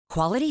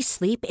Quality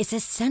sleep is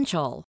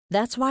essential.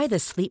 That's why the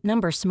Sleep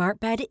Number Smart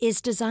Bed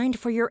is designed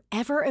for your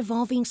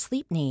ever-evolving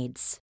sleep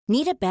needs.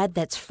 Need a bed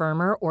that's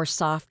firmer or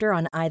softer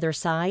on either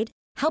side?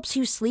 Helps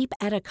you sleep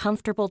at a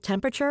comfortable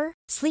temperature?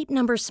 Sleep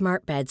Number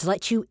Smart Beds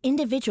let you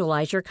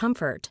individualize your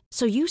comfort,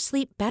 so you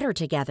sleep better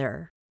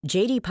together.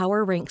 J.D.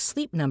 Power ranks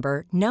Sleep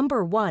Number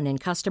number 1 in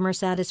customer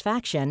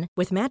satisfaction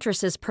with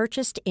mattresses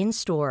purchased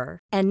in-store.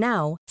 And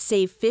now,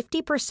 save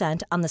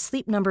 50% on the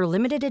Sleep Number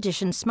Limited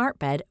Edition Smart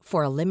Bed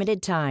for a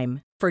limited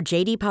time. For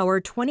J.D. Power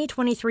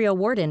 2023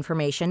 award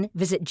information,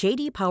 visit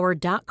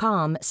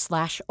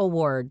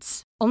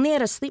jdpower.com/awards. Only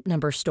at a Sleep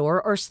Number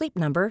store or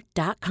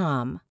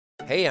sleepnumber.com.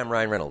 Hey, I'm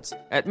Ryan Reynolds.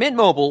 At Mint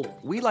Mobile,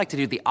 we like to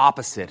do the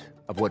opposite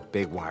of what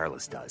Big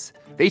Wireless does.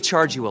 They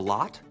charge you a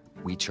lot.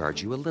 We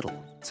charge you a little.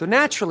 So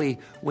naturally,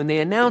 when they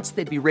announced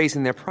they'd be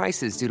raising their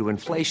prices due to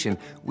inflation,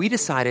 we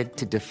decided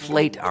to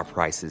deflate our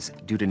prices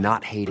due to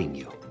not hating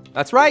you.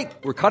 That's right.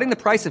 We're cutting the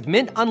price of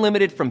Mint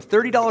Unlimited from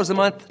 $30 a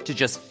month to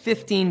just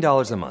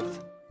 $15 a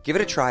month. Give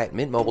it a try at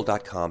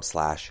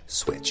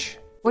mintmobile.com/switch.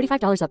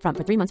 $45 up front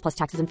for 3 months plus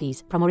taxes and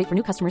fees. Promo rate for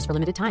new customers for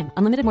limited time.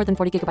 Unlimited more than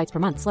 40 gigabytes per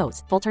month.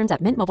 Slows full terms at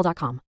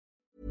mintmobile.com.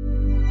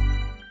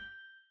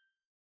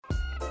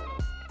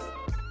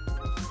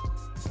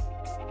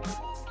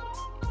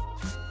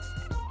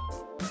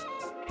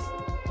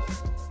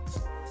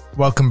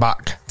 Welcome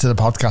back to the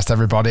podcast,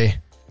 everybody.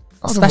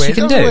 That's the best you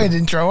can do. Weird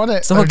intro, wasn't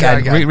it? So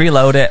again,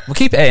 reload it. We'll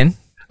keep it in.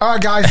 All right,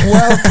 guys,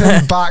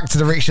 welcome back to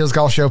the Rick Shields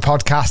Golf Show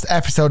podcast,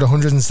 episode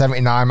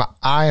 179.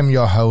 I am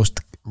your host,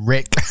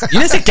 Rick.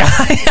 You're just a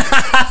guy.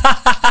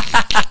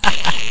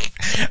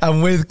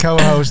 I'm with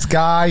co-host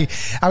Guy.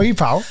 How are you,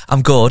 pal?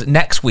 I'm good.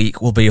 Next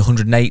week will be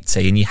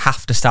 180, and you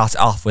have to start it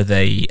off with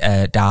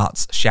a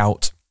darts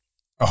shout.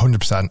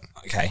 100%.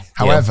 Okay.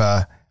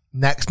 However,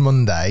 next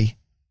Monday,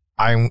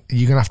 you're going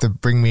to have to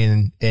bring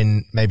me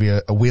in maybe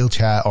a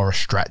wheelchair or a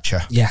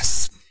stretcher.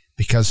 Yes.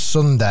 Because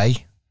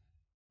Sunday,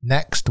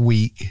 next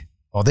week,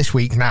 or this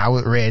week now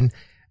that we're in,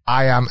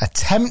 I am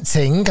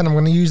attempting, and I'm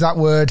going to use that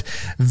word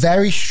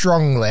very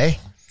strongly,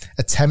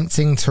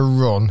 attempting to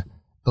run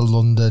the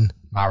London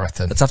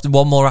Marathon. Let's have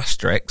one more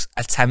asterisk,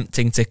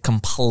 attempting to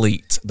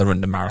complete the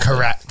London Marathon.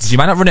 Correct. You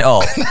might not run it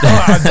all.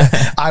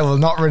 I will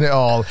not run it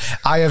all.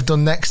 I have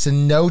done next to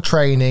no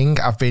training.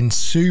 I've been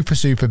super,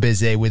 super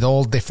busy with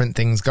all different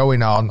things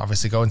going on.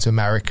 Obviously going to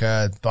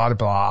America, blah,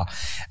 blah,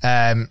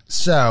 blah.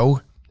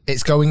 So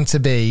it's going to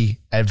be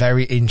a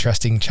very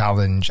interesting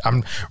challenge.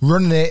 I'm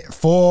running it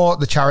for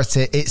the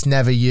charity It's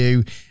Never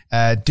You.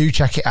 Do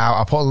check it out.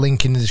 I'll put a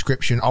link in the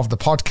description of the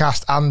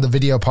podcast and the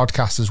video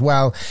podcast as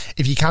well.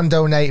 If you can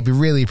donate, it'd be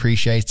really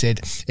appreciated.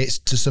 It's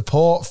to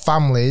support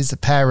families,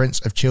 parents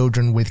of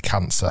children with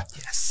cancer.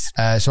 Yes.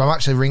 So I'm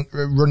actually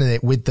running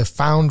it with the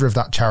founder of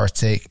that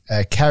charity,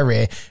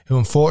 Kerry, who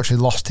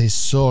unfortunately lost his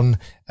son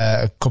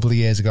a couple of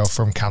years ago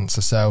from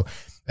cancer. So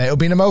it'll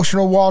be an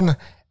emotional one.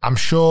 I'm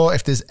sure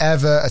if there's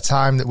ever a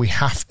time that we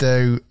have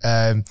to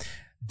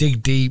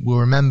dig deep, we'll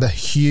remember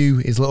Hugh,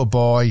 his little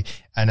boy,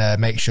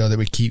 and make sure that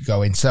we keep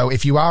going. So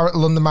if you are at the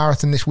London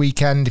Marathon this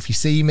weekend, if you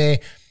see me,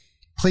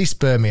 please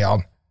spur me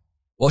on.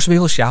 What should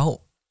people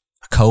shout?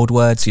 A code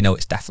word so you know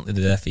it's definitely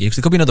there for you. Because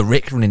there could be another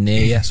Rick running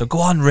near you. So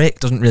go on,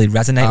 Rick. Doesn't really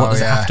resonate. What does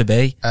it have to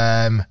be?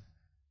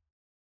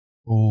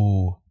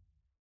 Ooh.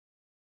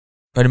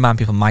 Bear in mind,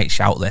 people might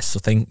shout this, so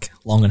think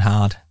long and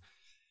hard.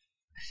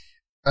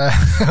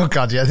 Oh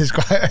God, yeah, this is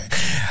quite.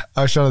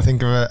 I was trying to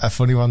think of a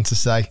funny one to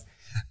say.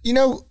 You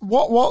know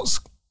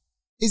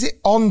is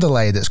it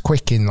ondale that's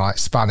quick in like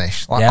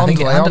Spanish? Like yeah,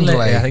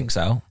 ondale. Yeah, I think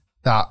so.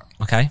 That.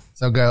 Okay.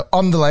 So go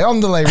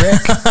ondale,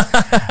 Rick.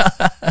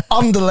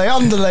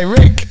 ondale,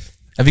 Rick.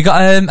 Have you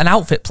got an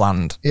outfit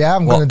planned? Yeah,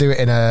 I'm going to do it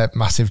in a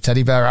massive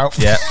teddy bear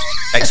outfit. Yeah.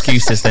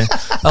 Excuses then.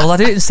 Oh, well, I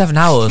did it in 7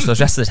 hours. So I was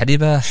dressed as a teddy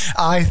bear.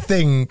 I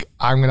think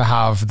I'm going to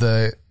have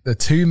the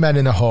 2 men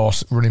in a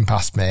horse running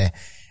past me.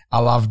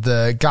 I'll have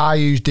the guy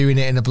who's doing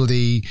it in a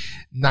bloody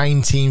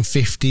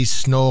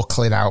 1950s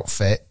snorkeling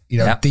outfit,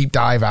 deep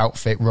dive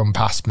outfit, run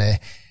past me.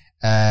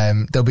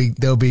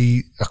 There'll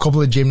be a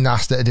couple of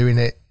gymnasts that are doing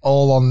it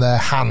all on their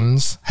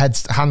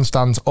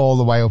handstands all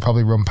the way will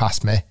probably run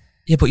past me.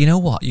 Yeah, but you know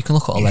what? You can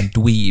look at all them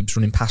dweebs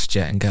running past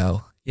you and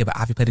go, yeah, but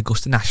have you played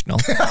Augusta National?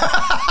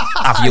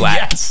 Have you?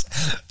 Yes.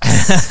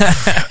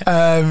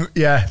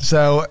 Yeah,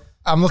 so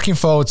I'm looking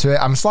forward to it.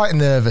 I'm slightly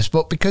nervous,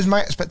 but because my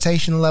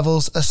expectation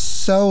levels are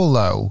so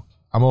low,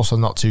 I'm also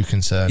not too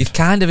concerned. You've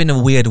kind of, in a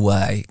weird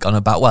way, you've gone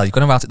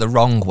about it the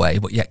wrong way,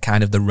 but yet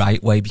kind of the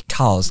right way,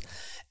 because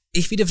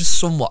if you'd have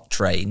somewhat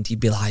trained,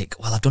 you'd be like,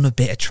 well, I've done a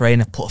bit of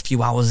training, I've put a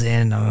few hours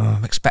in,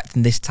 I'm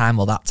expecting this time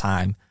or that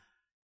time.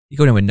 You're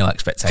going in with no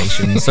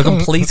expectations. So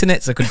completing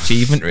it's a good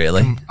achievement,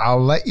 really.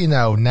 I'll let you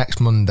know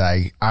next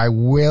Monday. I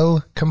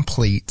will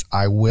complete,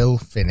 I will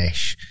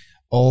finish,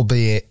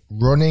 albeit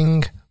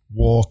running,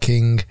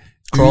 walking,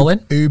 crawling,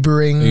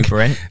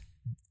 Ubering,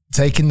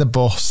 taking the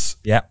bus,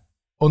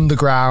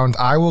 underground.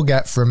 I will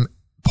get from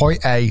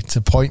point A to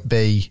point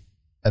B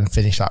and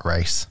finish that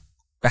race.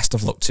 Best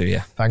of luck to you.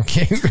 Thank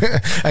you.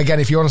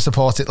 Again, if you want to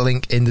support it,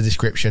 link in the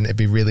description. It'd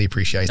be really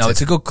appreciated. No,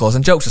 it's a good cause.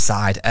 And jokes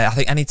aside, I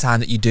think any time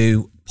that you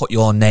do put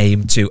your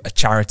name to a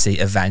charity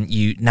event,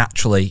 you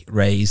naturally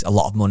raise a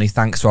lot of money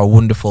thanks to our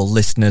wonderful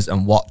listeners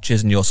and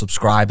watchers and your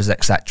subscribers,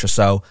 etc.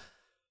 So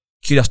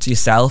kudos to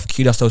yourself.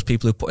 Kudos to those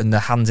people who put in their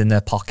hands in their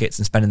pockets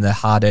and spending their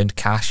hard-earned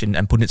cash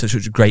and putting it to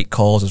such a great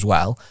cause as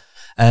well.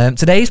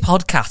 Today's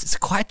podcast, it's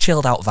quite a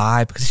chilled out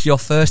vibe because it's your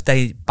first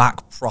day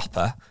back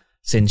proper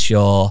since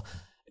you're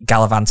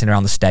gallivanting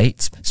around the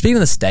States. Speaking of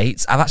the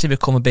States, I've actually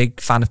become a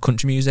big fan of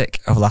country music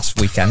over last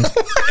weekend.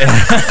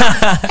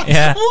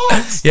 Yeah.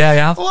 What?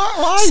 Yeah.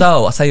 Why?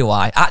 So, I'll tell you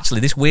why. Actually,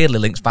 this weirdly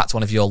links back to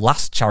one of your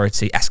last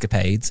charity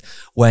escapades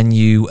when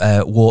you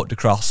walked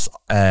across,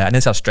 and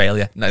it's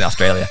Australia,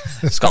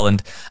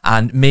 Scotland,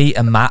 and me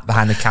and Matt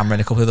behind the camera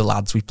and a couple of the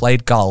lads, we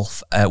played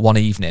golf one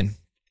evening,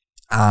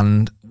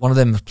 and one of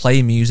them was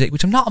playing music,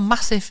 which I'm not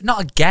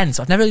against.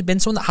 I've never really been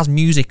someone that has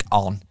music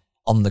on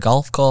the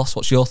golf course.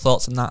 What's your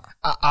thoughts on that?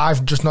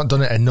 I've just not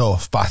done it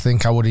enough, but I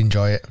think I would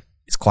enjoy it.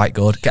 It's quite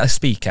good. Get a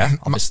speaker.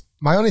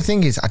 My only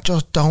thing is I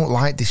just don't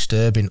like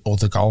disturbing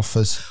other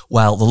golfers.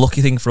 Well, the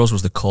lucky thing for us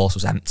was the course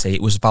was empty.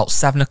 It was about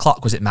 7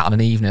 o'clock, was it, Matt, on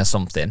an evening or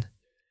something?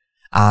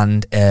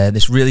 And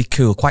this really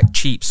cool, quite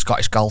cheap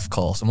Scottish golf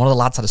course. And one of the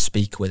lads had a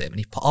speaker with him and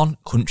he put on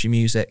country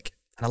music.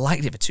 And I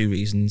liked it for 2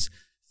 reasons.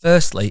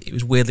 Firstly, it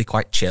was weirdly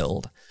quite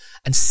chilled.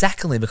 And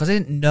secondly, because I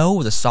didn't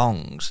know the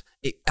songs,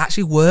 it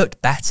actually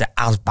worked better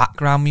as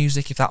background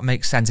music, if that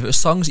makes sense. If it was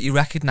songs that you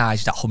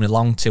recognised, that humming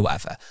along to,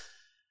 whatever.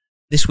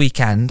 This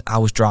weekend, I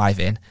was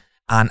driving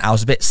and I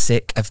was a bit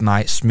sick of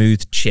my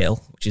smooth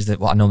chill, which is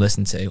what I normally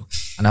listen to.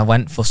 And I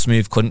went for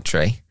smooth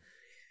country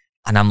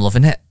and I'm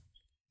loving it.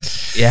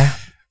 Yeah.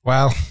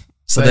 Well,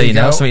 so there you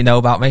know, something you know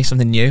about me,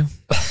 something new.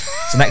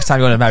 So next time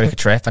you're on an America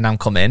trip and I'm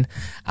coming,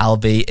 I'll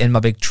be in my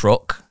big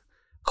truck,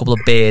 couple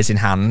of beers in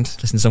hand,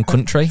 listen to some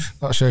country.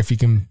 Not sure if you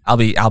can. I'll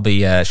be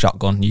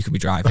shotgun. You can be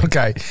driving.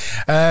 Okay.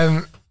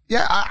 Yeah,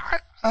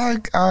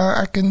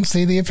 I can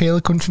see the appeal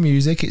of country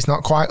music. It's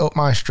not quite up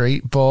my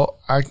street, but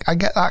I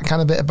get that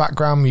kind of bit of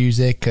background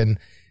music and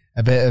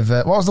a bit of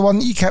what was the one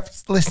that you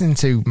kept listening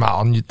to, Matt,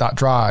 on that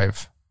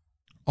drive?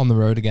 On the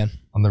road again.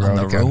 On the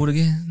road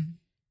again.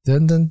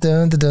 Dun, dun,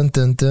 dun, dun,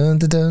 dun, dun,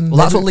 dun, dun. Well,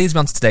 that's what leads me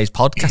on to today's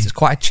podcast. It's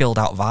quite a chilled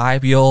out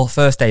vibe. Your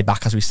first day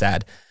back, as we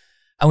said.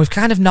 And we've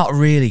kind of not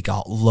really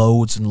got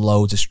loads and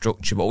loads of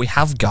structure. What we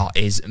have got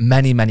is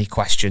many, many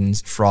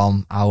questions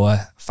from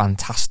our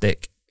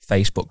fantastic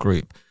Facebook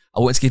group. I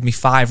want to give me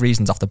 5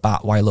 reasons off the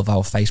bat why I love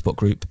our Facebook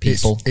group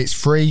people. It's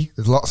free.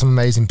 There's lots of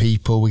amazing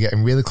people. We're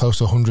getting really close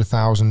to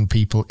 100,000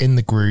 people in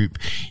the group.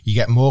 You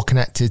get more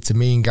connected to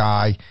me and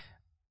Guy.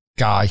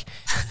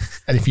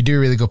 And if you do a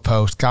really good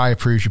post, Guy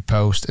approves your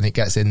post and it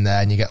gets in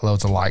there and you get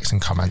loads of likes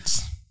and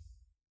comments.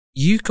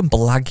 You can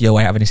blag your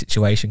way out of any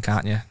situation,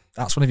 can't you?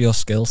 That's one of your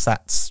skill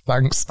sets.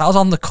 Thanks. That was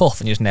on the cuff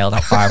and you just nailed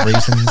out 5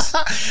 reasons.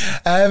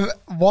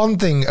 One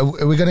thing,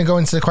 are we going to go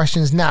into the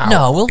questions now?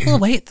 No, we'll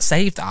wait to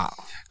save that.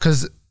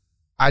 Because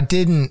I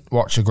didn't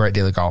watch a great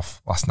deal of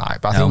golf last night,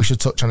 but I think we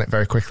should touch on it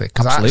very quickly.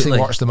 Because I actually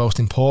watched the most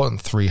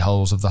important 3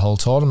 holes of the whole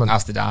tournament.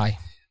 As did I.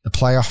 The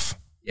playoff.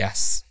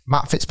 Yes.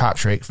 Matt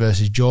Fitzpatrick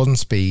versus Jordan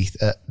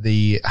Spieth at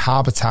the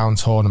Harbour Town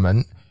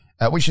tournament,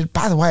 which is,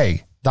 by the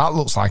way, that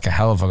looks like a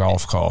hell of a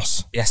golf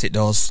course. Yes, it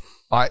does.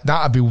 Like,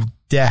 that'd be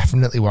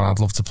definitely one I'd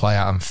love to play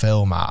at and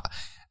film at.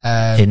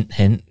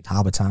 Hint,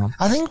 Harbour Town.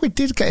 I think we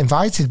did get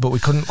invited, but we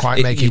couldn't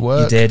quite make it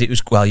work. You did. It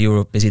was, you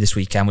were busy this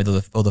weekend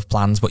with other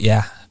plans, but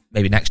yeah,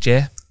 maybe next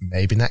year. But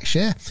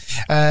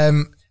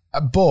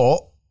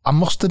I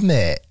must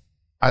admit,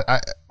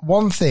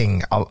 one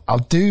thing, I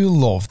do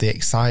love the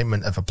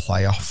excitement of a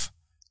playoff.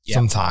 Yep.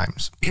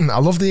 Sometimes I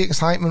love the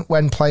excitement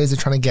when players are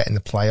trying to get in the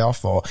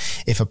playoff, or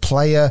if a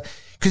player,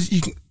 because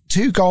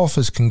 2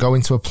 golfers can go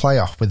into a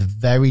playoff with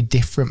very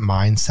different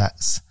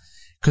mindsets,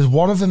 because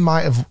one of them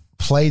might have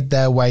played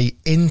their way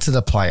into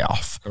the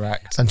playoff.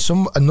 Correct. And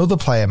another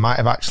player might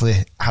have actually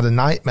had a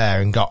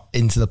nightmare and got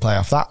into the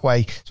playoff that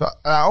way. So it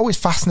always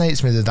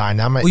fascinates me, the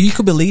dynamic. Well, you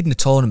could be leading a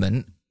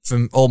tournament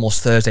from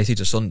almost Thursday through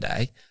to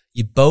Sunday.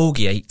 You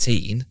bogey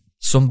 18,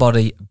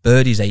 somebody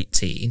birdies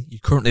 18, you're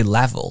currently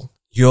level.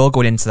 You're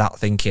going into that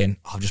thinking,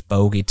 I've just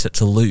bogeyed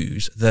to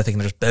lose. They're thinking,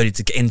 I just birdied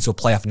to get into a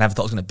playoff I never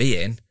thought I was going to be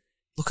in.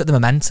 Look at the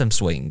momentum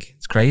swing.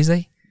 It's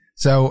crazy.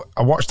 So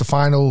I watched the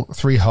final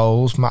 3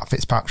 holes, Matt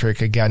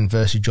Fitzpatrick again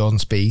versus Jordan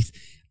Spieth.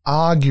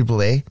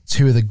 Arguably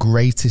 2 of the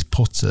greatest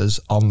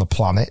putters on the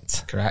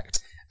planet. Correct.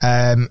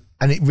 And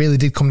it really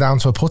did come down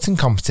to a putting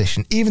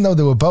competition, even though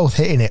they were both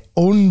hitting it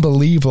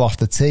unbelievable off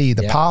the tee.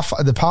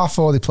 The par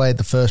 4 they played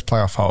the first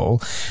playoff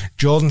hole.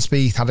 Jordan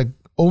Spieth had an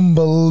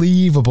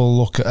unbelievable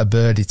look at a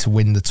birdie to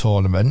win the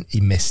tournament. He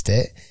missed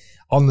it.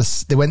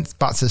 They went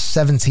back to the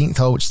 17th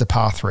hole, which is the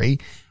par 3.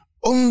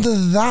 Under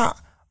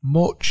that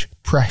much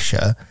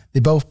pressure, they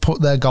both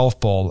put their golf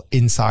ball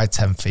inside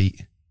 10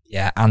 feet.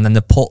 Yeah, and then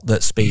the putt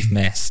that Spieth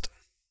missed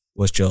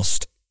was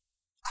just,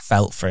 I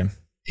felt for him.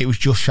 It was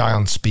just shy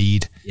on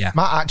speed. Yeah.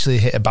 Matt actually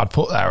hit a bad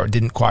putt there, or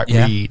didn't quite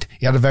read.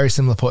 He had a very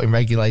similar putt in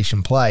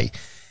regulation play.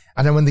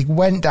 And then when they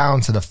went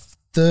down to the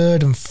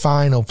third and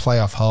final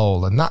playoff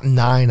hole, and that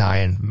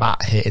 9-iron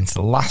Matt hit into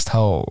the last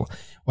hole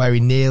where he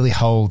nearly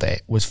holed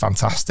it was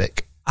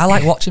fantastic. I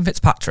like watching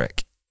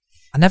Fitzpatrick.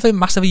 I never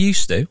massively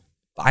used to,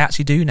 but I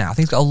actually do now. I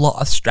think he's got a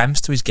lot of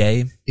strengths to his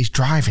game. His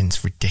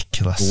driving's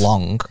ridiculous.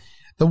 Long.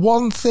 The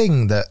one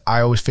thing that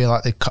I always feel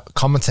like the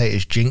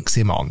commentators jinx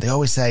him on, they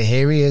always say,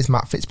 here he is,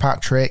 Matt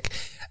Fitzpatrick,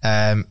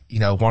 one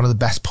of the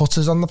best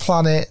putters on the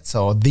planet,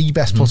 or the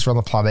best putter on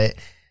the planet.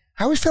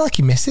 I always feel like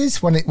he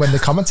misses when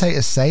the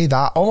commentators say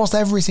that almost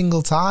every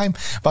single time.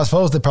 But I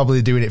suppose they're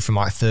probably doing it from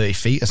like 30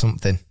 feet or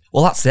something.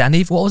 Well, that's it. And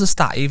even, what was the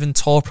stat? Even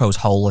Tour Pro's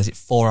hole, is it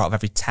 4 out of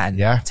every 10?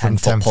 Yeah, 10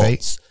 10 foot feet.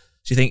 putts.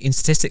 So you think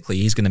statistically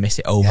he's going to miss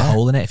it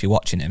overholing it if you're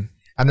watching him?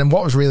 And then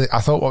what was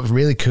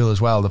really cool as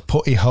well, the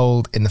putt he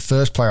holed in the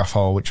first playoff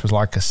hole, which was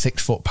like a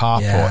 6-foot par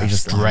putt, he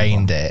just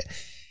drained it.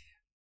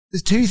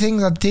 There's 2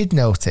 things I did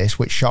notice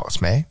which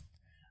shocked me.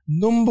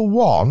 Number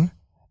one,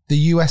 the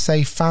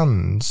USA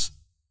fans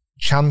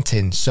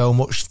chanting so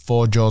much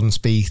for Jordan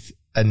Spieth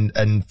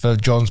and for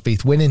Jordan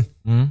Spieth winning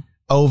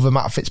over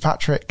Matt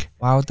Fitzpatrick.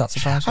 Why would that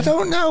surprise you? I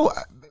don't know.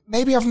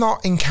 Maybe I've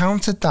not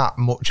encountered that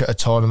much at a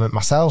tournament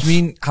myself. Do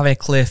you mean having a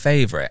clear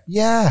favourite?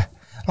 Yeah.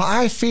 Like,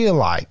 I feel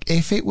like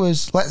if it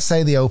was, let's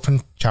say, the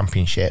Open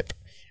Championship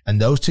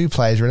and those 2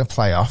 players are in a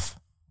playoff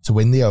to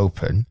win the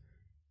Open,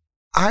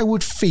 I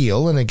would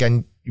feel, and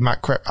again, you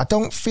might correct, I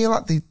don't feel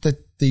like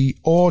the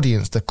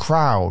audience, the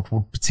crowd,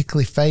 would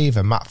particularly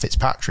favour Matt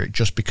Fitzpatrick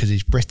just because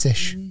he's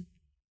British.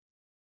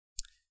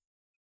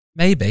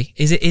 Maybe.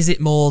 Is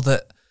it more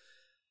that...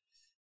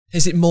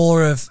 Is it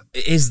more of...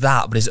 It is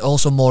that, but is it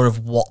also more of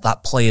what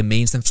that player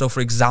means to them? So, for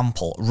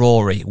example,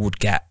 Rory would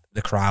get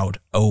the crowd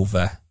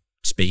over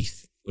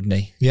Spieth, wouldn't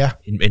he? Yeah.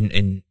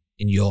 In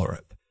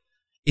Europe.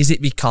 Is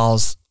it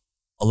because,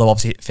 although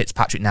obviously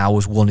Fitzpatrick now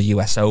has won a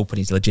US Open,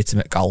 he's a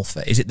legitimate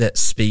golfer, is it that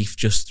Spieth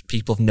just,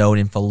 people have known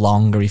him for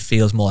longer, he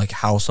feels more like a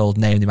household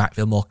name, they might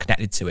feel more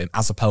connected to him,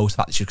 as opposed to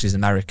the fact that because he's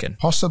American?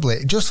 Possibly.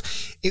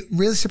 It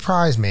really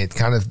surprised me,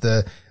 kind of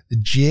the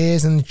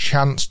jeers and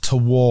chants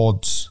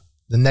towards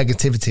the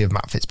negativity of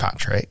Matt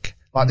Fitzpatrick.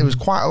 Like, there was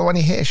quite, when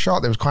he hit a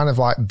shot, there was kind of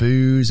like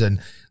boos, and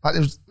like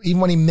there was,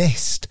 even when he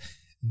missed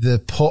the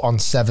putt on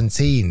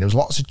 17, there was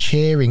lots of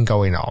cheering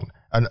going on,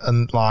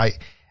 and like,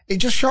 it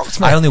just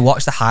shocked me. I only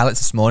watched the highlights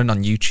this morning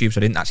on YouTube, so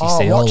I didn't actually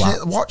see all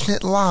that. Watching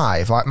it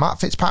live, like Matt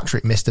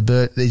Fitzpatrick missed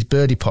his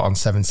birdie putt on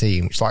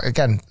 17, which is like,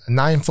 again, a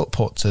 9-foot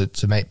putt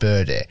to make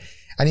birdie,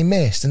 and he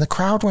missed, and the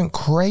crowd went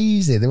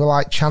crazy. They were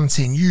like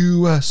chanting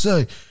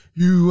USA,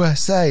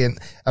 USA, and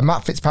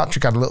Matt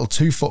Fitzpatrick had a little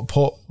 2-foot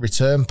putt,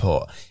 return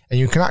putt, and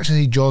you can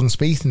actually see Jordan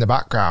Spieth in the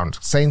background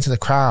saying to the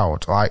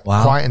crowd, like,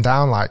 quieting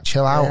down, like,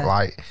 chill out.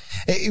 Like,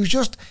 it was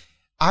just,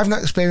 I've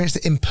not experienced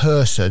it in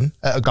person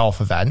at a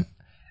golf event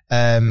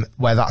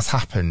where that's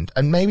happened,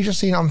 and maybe just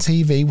seeing it on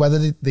TV, whether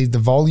the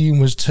volume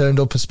was turned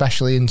up,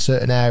 especially in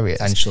certain areas.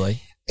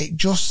 Potentially. It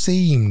just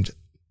seemed,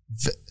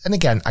 and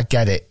again, I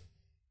get it,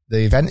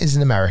 the event is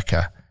in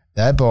America.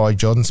 Their boy,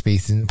 Jordan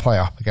Spieth, is in the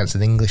playoff against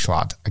an English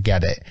lad. I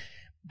get it.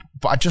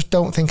 But I just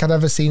don't think I'd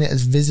ever seen it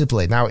as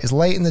visibly. Now, it's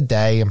late in the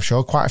day. I'm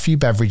sure quite a few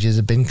beverages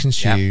have been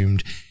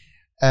consumed.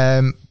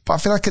 But I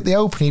feel like at the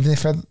Open, even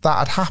if that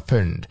had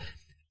happened,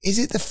 is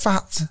it the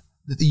fact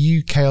that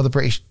the UK or the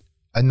British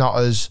are not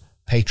as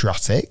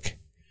patriotic?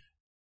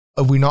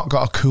 Have we not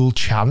got a cool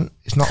chant?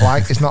 It's not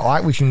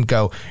like we can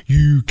go,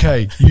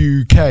 UK,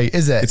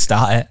 is it? Could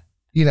start it.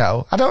 You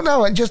know, I don't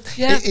know.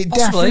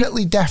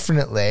 It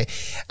definitely.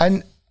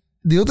 And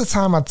the other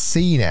time I'd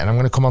seen it, and I'm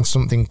going to come on to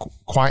something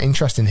quite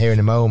interesting here in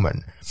a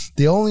moment,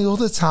 the only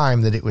other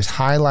time that it was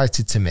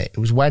highlighted to me, it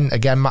was when,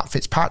 again, Matt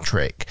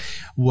Fitzpatrick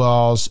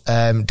was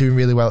doing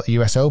really well at the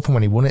US Open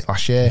when he won it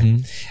last year.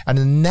 And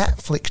the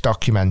Netflix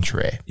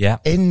documentary,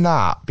 in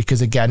that,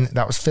 because again,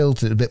 that was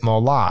filtered a bit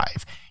more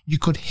live, you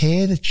could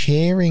hear the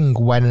cheering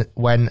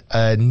when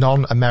a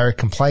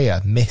non-American player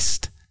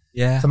missed.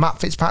 Yeah. So Matt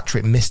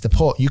Fitzpatrick missed the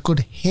putt. You could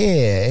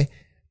hear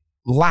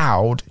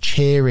loud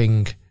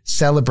cheering,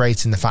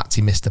 celebrating the fact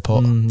he missed the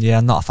putt. Yeah,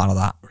 I'm not a fan of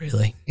that,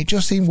 really. It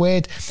just seemed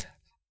weird.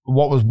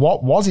 What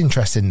was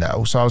interesting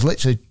though, so I was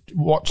literally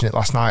watching it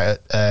last night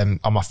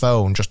on my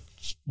phone, just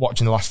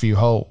watching the last few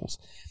holes,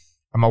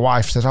 and my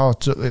wife said, "Oh,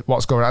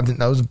 what's going on?" I didn't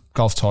know there was a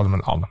golf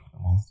tournament on.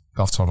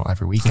 Golf tournament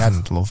every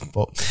weekend, love.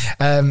 But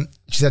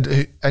she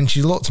said, and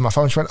she looked at my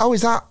phone. She went, "Oh,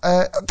 is that?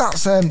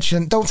 That's." She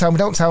said, "Don't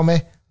tell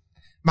me."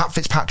 Matt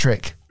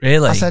Fitzpatrick.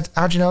 Really? I said,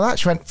 "How'd you know that?"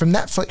 She went, "From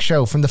Netflix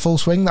show, from the Full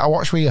Swing that I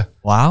watched with you."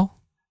 Wow.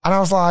 And I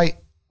was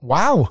like,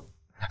 wow.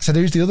 I said,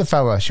 "Who's the other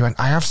fella?" She went,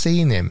 "I have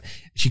seen him."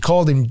 She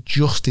called him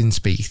Justin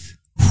Spieth.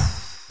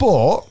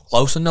 But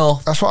close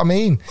enough. That's what I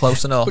mean.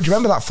 Close enough. But do you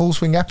remember that Full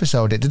Swing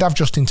episode? It did have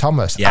Justin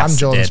Thomas and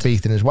Jordan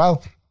Spieth in as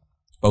well.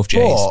 Both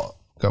J's.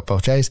 Got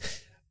both J's.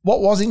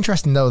 What was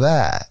interesting though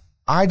there,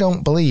 I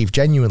don't believe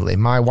genuinely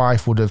my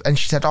wife would have, and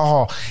she said,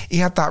 "Oh, he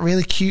had that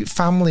really cute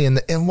family,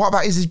 and what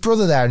about his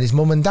brother there and his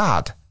mum and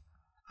dad?"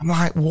 I'm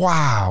like,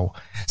 wow.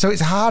 So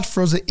it's hard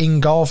for us in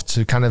golf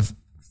to kind of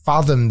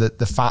fathom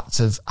the fact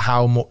of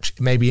how much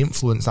maybe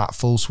influence that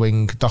Full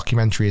Swing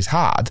documentary has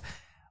had.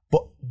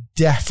 but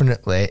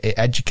definitely it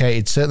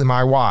educated certainly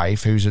my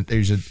wife, who's an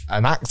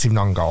active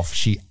non-golf.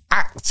 She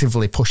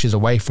actively pushes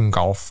away from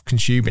golf,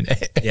 consuming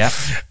it,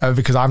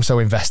 because I'm so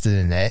invested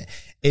in it.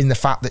 In the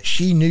fact that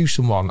she knew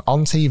someone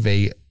on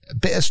TV, a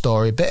bit of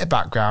story, a bit of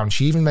background.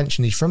 She even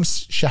mentioned he's from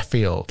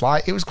Sheffield.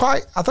 Like, I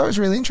thought it was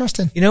really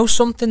interesting. You know,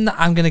 something that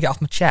I'm going to get off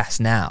my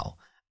chest now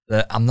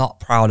that I'm not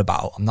proud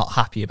about, I'm not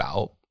happy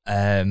about, but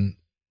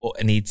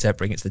I need to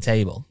bring it to the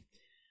table.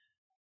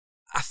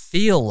 I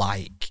feel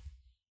like,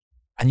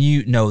 and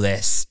you know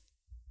this,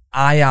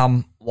 I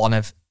am one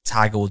of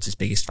Tiger Woods'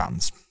 biggest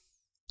fans.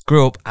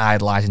 Grew up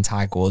idolising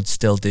Tiger Woods,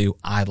 still do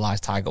idolise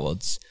Tiger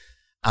Woods.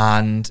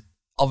 And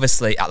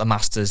obviously, at the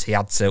Masters, he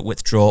had to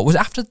withdraw. Was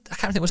it after? I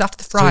can't think. It was after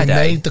the Friday.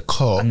 So he made the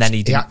cut, and then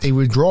he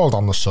withdrawed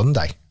on the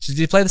Sunday. So did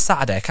he play the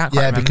Saturday? I can't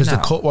quite remember because now.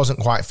 The cut wasn't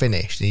quite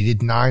finished. He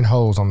did 9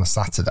 holes on the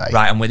Saturday.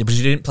 Right, but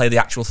he didn't play the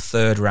actual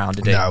third round,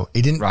 did he? No,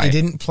 he didn't. Right. He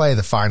didn't play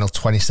the final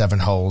 27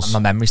 holes. And my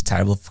memory's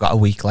terrible. I forgot a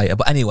week later.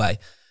 But anyway,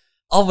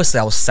 obviously,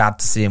 I was sad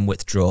to see him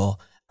withdraw,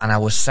 and I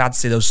was sad to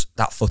see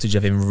that footage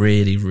of him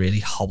really, really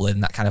hobbling,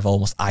 that kind of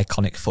almost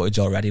iconic footage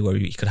already, where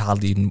he could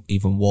hardly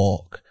even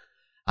walk.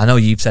 I know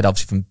you've said,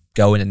 obviously, from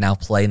going and now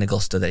playing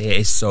Augusta, that it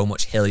is so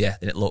much hillier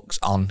than it looks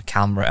on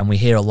camera. And we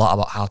hear a lot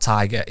about how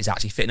Tiger is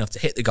actually fit enough to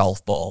hit the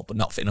golf ball, but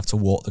not fit enough to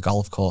walk the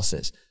golf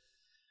courses.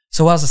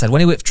 So as I said, when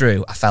he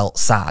withdrew, I felt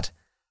sad.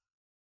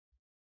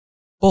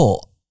 But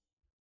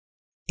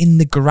in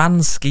the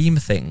grand scheme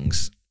of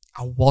things,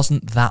 I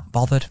wasn't that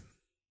bothered.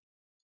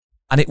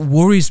 And it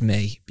worries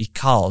me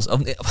because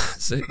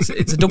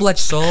it's a double-edged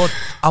sword.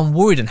 I'm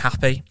worried and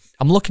happy.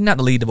 I'm looking at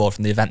the leaderboard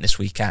from the event this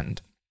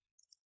weekend.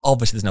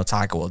 Obviously, there's no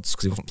Tiger Woods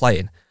because he wasn't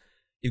playing.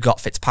 You've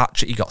got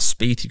Fitzpatrick, you've got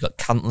Spieth, you've got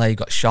Cantlay, you've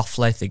got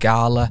Schauffele,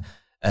 Thigala,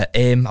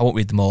 I won't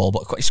read them all,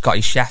 but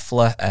Scotty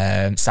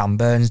Scheffler, Sam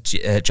Burns,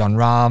 John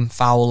Rahm,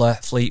 Fowler,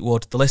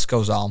 Fleetwood, the list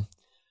goes on.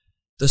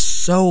 There's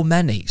so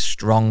many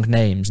strong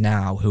names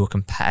now who are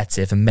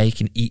competitive and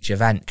making each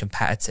event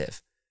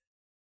competitive.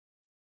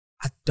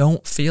 I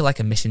don't feel like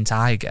I'm missing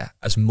Tiger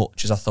as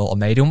much as I thought I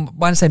made him.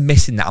 When I say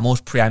missing that, I'm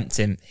almost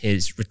preempting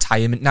his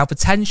retirement. Now,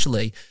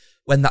 potentially,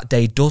 when that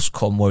day does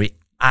come where he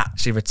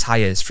actually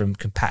retires from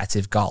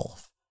competitive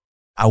golf,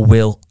 I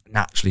will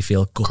naturally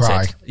feel gutted.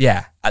 Cry.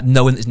 Yeah,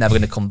 knowing that he's never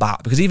going to come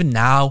back. Because even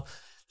now,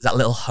 there's that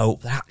little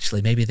hope that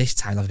actually maybe this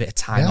time he'll have a bit of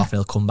time off and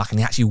he'll come back and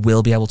he actually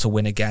will be able to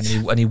win again.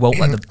 And he won't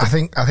let the... I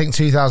think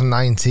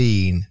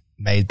 2019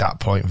 made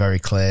that point very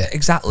clear.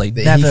 Exactly.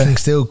 That he can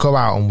still go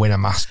out and win a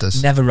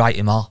Masters. Never write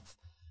him off.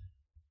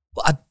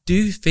 But I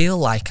do feel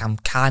like I'm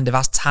kind of,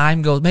 as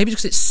time goes, maybe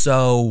because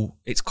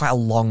it's quite a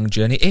long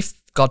journey. If,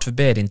 God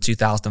forbid, in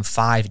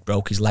 2005 he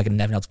broke his leg and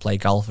never been able to play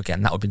golf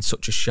again, that would have been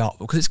such a shock.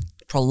 But because it's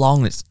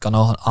prolonged, it's gone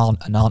on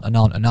and on and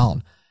on and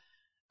on.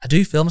 I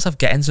do feel myself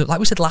getting to, like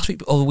we said last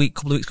week or a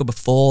couple of weeks ago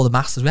before the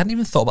Masters, we hadn't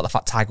even thought about the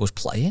fact Tiger was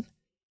playing.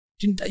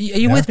 Are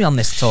you with me on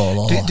this at all?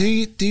 Or? Do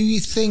you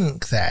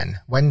think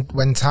then,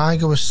 when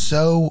Tiger was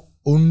so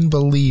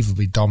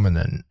unbelievably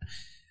dominant,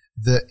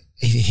 that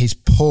his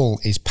pull,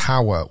 his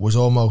power was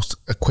almost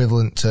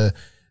equivalent to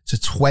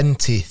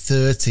 20,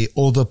 30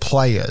 other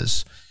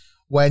players,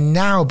 where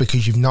now,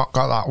 because you've not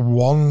got that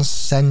one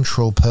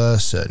central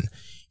person,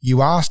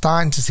 you are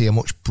starting to see a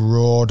much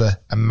broader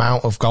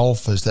amount of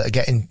golfers that are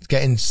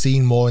getting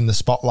seen more in the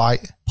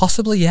spotlight?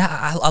 Possibly,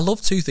 yeah. I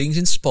love two things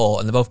in sport,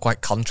 and they're both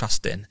quite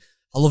contrasting.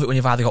 I love it when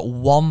you've either got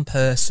one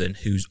person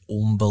who's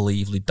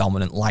unbelievably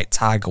dominant, like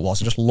Tiger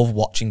was. I just love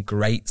watching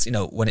greats,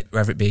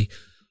 whether it be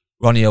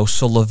Ronnie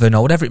O'Sullivan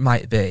or whatever it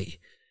might be.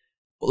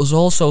 But there's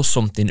also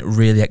something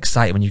really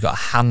exciting when you've got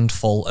a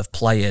handful of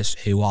players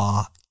who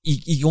are,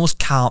 you almost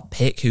can't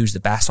pick who's the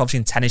best. Obviously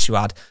in tennis you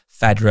had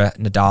Federer,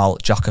 Nadal,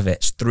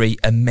 Djokovic, 3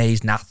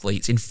 amazing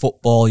athletes. In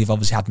football you've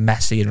obviously had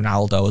Messi and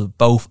Ronaldo, who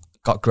both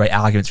got great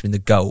arguments for being the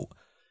GOAT.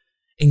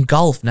 In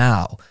golf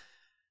now,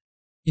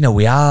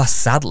 we are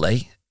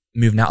sadly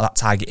moving out of that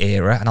Tiger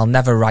era, and I'll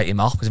never write him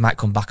off because he might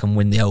come back and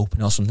win the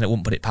Open or something. It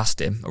wouldn't put it past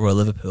him, or a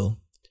Liverpool.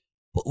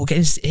 But we're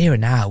getting to this era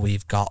now.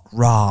 We've got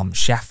Rahm,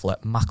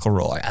 Scheffler,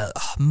 McIlroy, a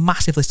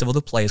massive list of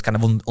other players kind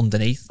of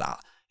underneath that,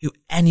 who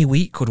any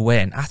week could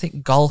win. I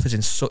think golf is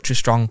in such a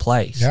strong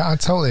place. Yeah, I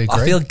totally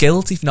agree. I feel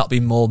guilty for not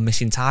being more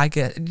missing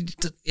Tiger.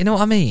 You know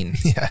what I mean?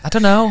 Yeah. I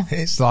don't know.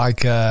 It's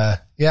like, I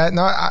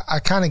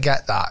kind of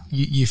get that.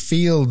 You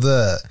feel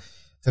that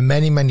for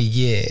many, many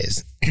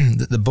years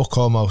that the book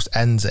almost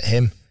ends at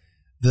him.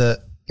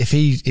 That if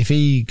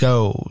he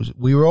goes,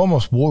 we were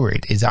almost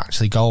worried is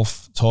actually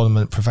golf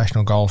tournament,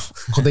 professional golf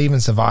could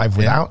even survive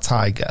without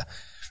Tiger.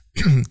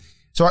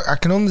 So I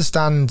can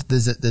understand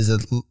there's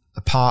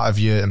a part of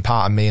you and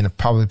part of me and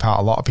probably part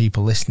of a lot of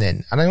people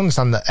listening. And I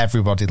understand that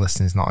everybody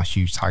listening is not a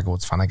huge Tiger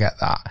Woods fan. I get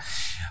that.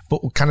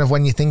 But kind of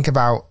when you think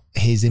about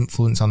his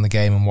influence on the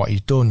game and what he's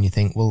done, you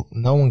think, well,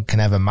 no one can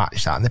ever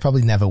match that. And they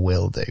probably never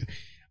will do.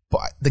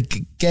 But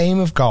the game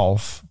of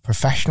golf,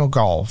 professional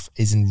golf,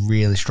 is in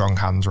really strong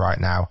hands right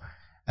now.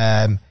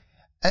 And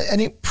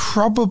it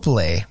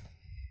probably,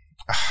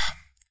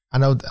 I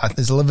know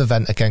there's a LIV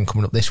event again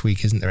coming up this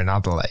week, isn't there, in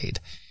Adelaide?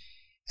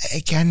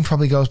 Again,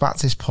 probably goes back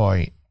to this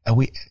point.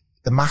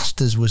 the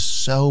Masters was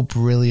so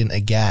brilliant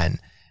again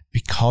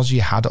because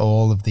you had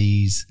all of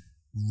these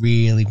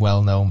really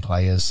well-known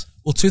players.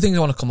 Well, two things I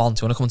want to come on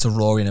to. I want to come on to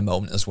Rory in a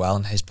moment as well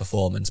and his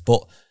performance.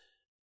 But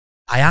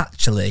I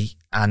actually,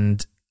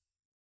 and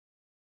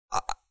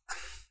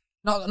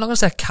not going to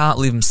say I can't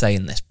believe I'm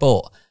saying this,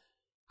 but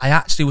I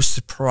actually was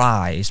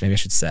surprised, maybe I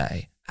should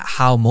say, at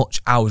how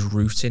much I was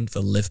rooting for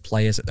LIV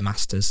players at the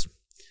Masters.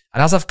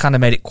 And as I've kind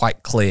of made it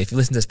quite clear, if you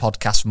listen to this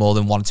podcast for more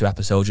than 1 or 2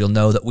 episodes, you'll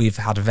know that we've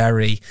had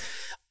very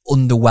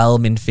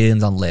underwhelming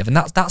feelings on LIV. And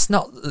that's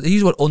not, I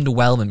use the word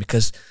underwhelming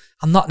because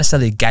I'm not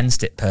necessarily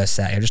against it per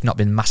se. I've just not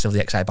been massively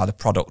excited by the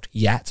product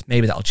yet.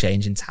 Maybe that'll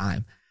change in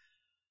time.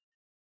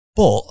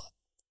 But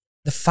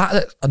the fact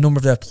that a number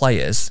of their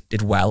players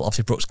did well,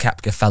 obviously Brooks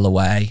Koepka fell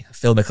away,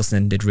 Phil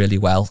Mickelson did really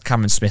well,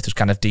 Cameron Smith was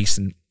kind of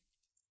decent.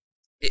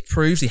 It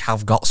proves they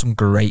have got some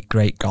great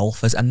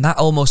golfers, and that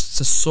almost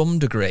to some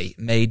degree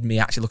made me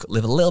actually look at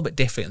LIV a little bit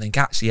different and think,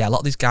 actually, yeah, a lot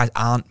of these guys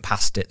aren't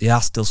past it. They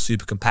are still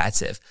super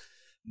competitive.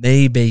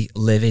 Maybe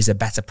LIV is a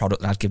better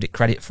product than I'd give it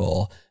credit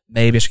for.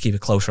 Maybe I should keep a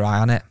closer eye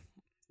on it.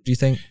 Do you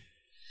think?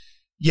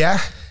 Yeah.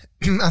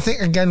 I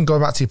think, again,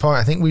 going back to your point,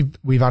 I think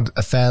we've had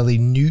a fairly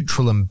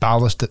neutral and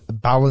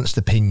balanced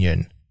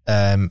opinion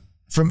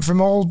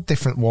from all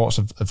different walks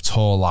of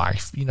tour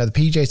life. You know, the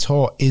PGA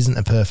Tour isn't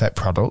a perfect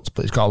product,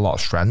 but it's got a lot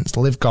of strengths.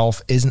 LIV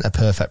Golf isn't a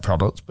perfect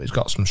product, but it's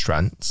got some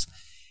strengths.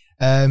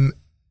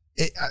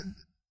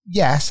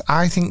 Yes,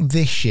 I think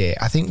this year,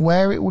 I think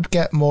where it would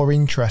get more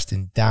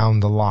interesting down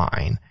the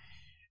line,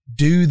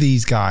 do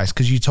these guys,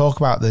 because you talk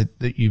about the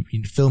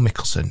Phil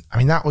Mickelson. I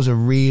mean, that was a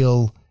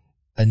real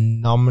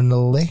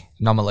anomaly.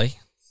 All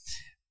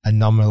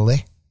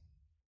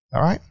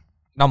right?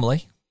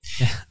 Anomaly.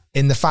 Yeah.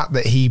 In the fact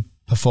that he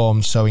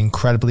performed so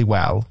incredibly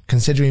well,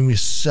 considering he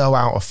was so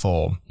out of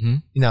form. Mm-hmm.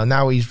 You know,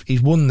 now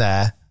he's won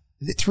there.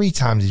 Is it 3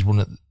 times he's won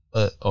at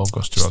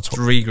Augusta? Or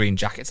 3 green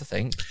jackets, I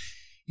think.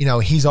 You know,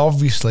 he's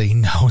obviously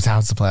knows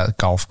how to play at the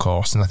golf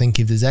course. And I think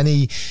if there's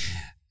any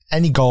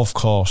golf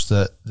course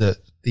that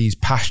these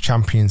past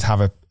champions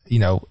have a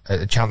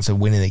chance of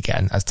winning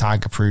again, as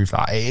Tiger proved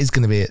that, it is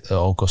going to be at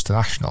Augusta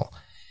National.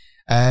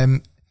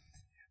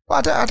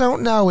 But I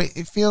don't know.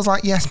 It feels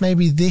like, yes,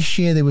 maybe this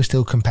year they were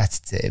still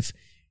competitive.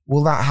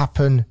 Will that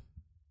happen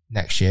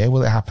next year?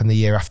 Will it happen the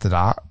year after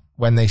that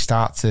when they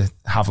start to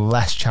have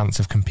less chance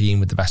of competing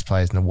with the best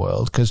players in the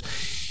world? Because,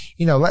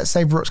 you know, let's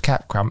say Brooks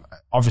Koepka,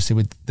 obviously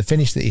with the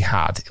finish that he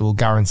had, it will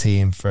guarantee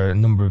him for a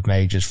number of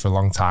majors for a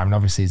long time. And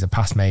obviously he's a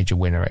past major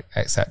winner,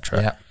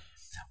 etc. Yeah.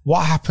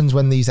 What happens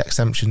when these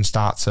exemptions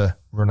start to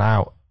run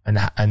out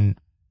and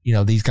you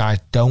know, these guys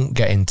don't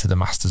get into the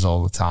Masters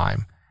all the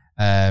time?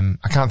 I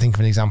can't think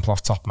of an example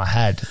off the top of my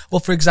head. Well,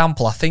 for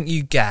example, I think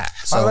you get...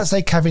 So let's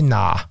say Kevin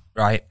Na.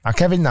 Right. Now,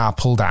 Kevin Na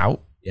pulled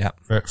out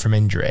from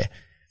injury.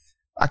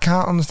 I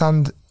can't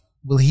understand,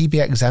 will he be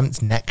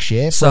exempt next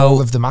year for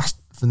all of the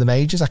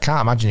majors? I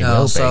can't imagine he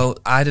will be. So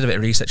I did a bit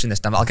of research in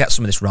this. Now, I'll get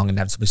some of this wrong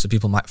inevitably, so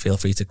people might feel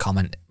free to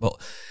comment. But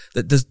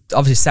there's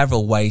obviously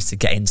several ways to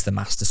get into the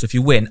Masters. So if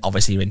you win,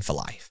 obviously you're in for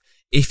life.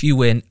 If you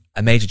win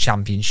a major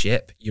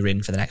championship, you're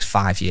in for the next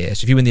 5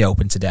 years. If you win the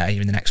Open today,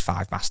 you're in the next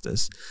 5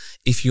 Masters.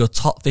 If you're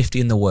top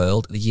 50 in the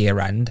world at the year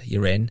end,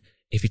 you're in.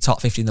 If you're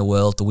top 50 in the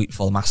world the week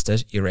before the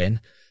Masters, you're in.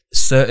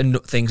 Certain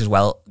things as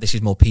well, this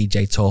is more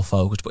PJ Tour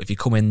focused, but if you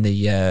come in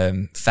the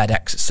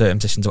FedEx, certain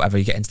positions, whatever,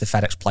 you get into the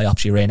FedEx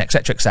playoffs, you're in,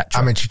 etc.,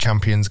 etc. Amateur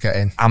champions get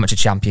in. Amateur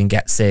champion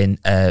gets in,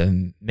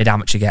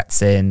 mid-amateur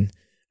gets in,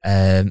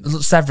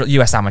 several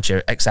US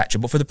amateur, etc.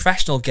 But for the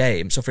professional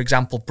game, so for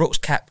example, Brooks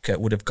Koepka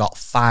would have got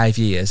 5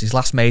 years. His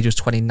last major was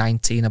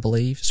 2019, I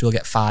believe, so he'll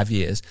get 5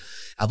 years.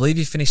 I believe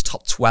he finished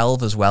top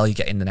 12 as well, you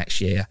get in the next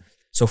year.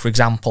 So for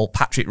example,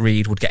 Patrick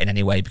Reed would get in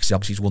anyway because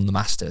obviously he's won the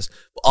Masters.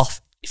 But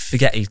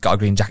forget he's got a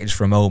green jacket just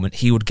for a moment,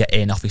 he would get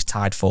in off his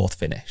tied 4th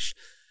finish.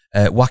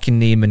 Joaquin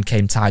Niemann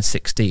came tied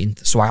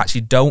 16th, so I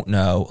actually don't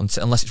know,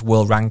 unless it's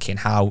world ranking,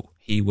 how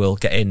he will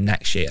get in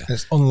next year.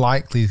 It's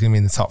unlikely he's going to be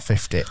in the top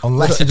 50,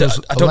 unless he does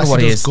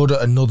good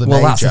at another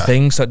major. Well, that's the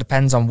thing, so it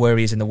depends on where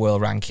he is in the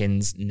world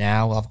rankings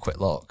now. We'll have a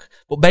quick look.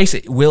 But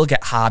basically, it will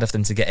get harder for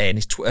them to get in.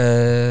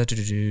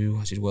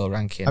 What's his world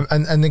ranking?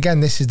 And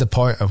again, this is the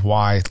point of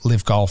why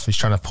LIV Golf is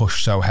trying to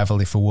push so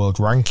heavily for world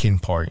ranking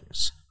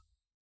points.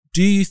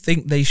 Do you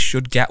think they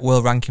should get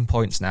world ranking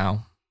points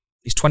now?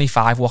 He's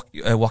 25,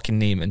 Joaquin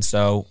Niemann,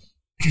 so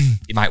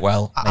he might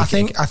well. I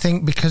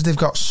think because they've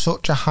got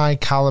such a high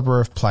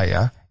caliber of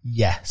player,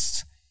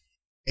 yes.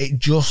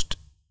 It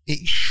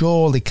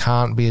surely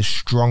can't be as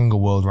strong a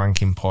world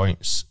ranking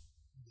points.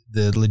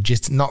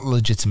 Not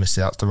legitimacy,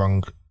 that's the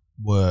wrong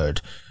word,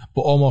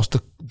 but almost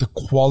the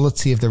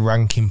quality of the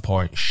ranking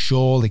point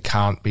surely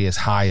can't be as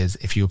high as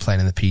if you were playing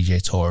in the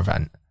PGA Tour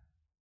event.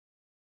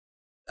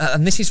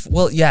 And this is,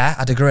 well, yeah,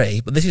 I'd agree.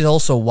 But this is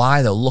also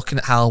why, though, looking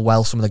at how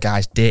well some of the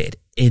guys did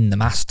in the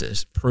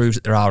Masters proves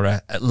that there are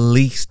at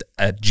least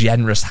a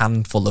generous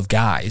handful of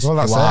guys who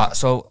are.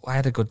 So I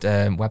had a good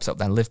website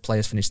then, LIV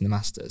players finishing the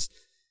Masters.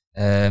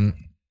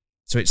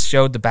 So it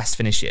showed the best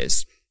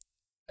finishes.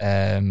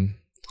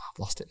 I've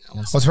lost it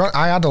now. Well,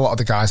 I had a lot of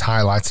the guys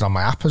highlighted on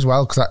my app as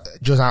well, because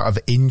just out of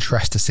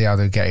interest to see how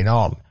they're getting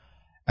on.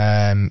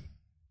 Find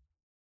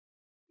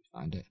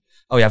it.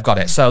 Oh yeah, I've got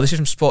it. So this is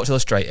from Sports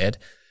Illustrated.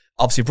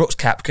 Obviously, Brooks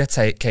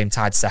Koepka came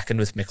tied second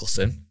with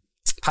Mickelson.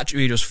 Patrick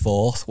Reed was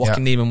fourth.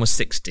 Joaquin Niemann was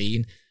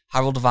 16.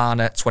 Harold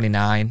Varner,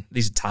 29.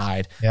 These are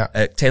tied. Yeah.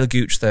 Taylor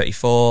Gooch,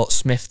 34.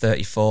 Smith,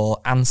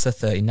 34. Anser,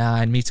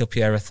 39. Mito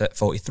Pereira,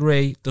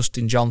 43.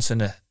 Dustin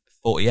Johnson,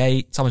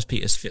 48. Thomas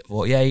Peters,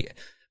 48.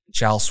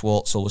 Charles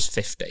Schwartzel was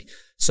 50.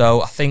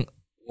 So I think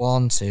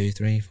 1, 2,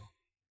 3, 4.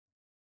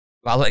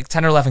 Well, like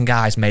 10 or 11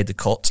 guys made the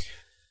cut.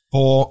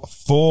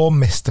 Four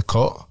missed the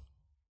cut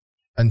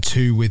and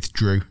 2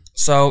 withdrew.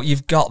 So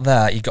you've got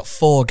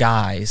 4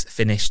 guys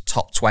finished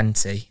top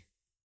 20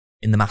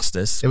 in the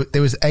Masters.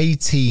 There was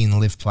 18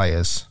 LIV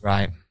players.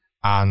 Right.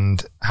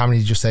 And how many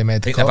did you say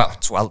made the cut?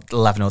 About 12,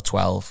 11 or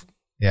 12.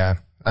 Yeah.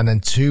 And then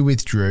 2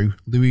 withdrew.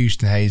 Louis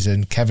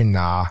Oosthuizen, Kevin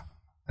Na,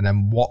 and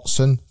then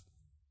Watson,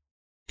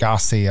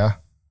 Garcia,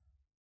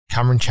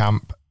 Cameron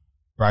Champ,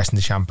 Bryson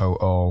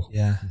DeChambeau all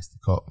missed the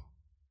cut.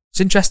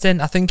 It's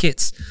interesting. I think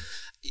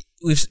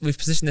we've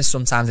positioned this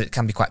sometimes that it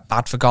can be quite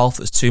bad for golf.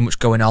 There's too much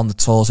going on. The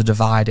tours are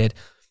divided.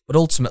 But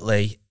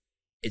ultimately,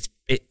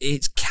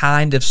 it's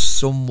kind of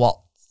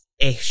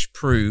somewhat-ish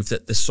proof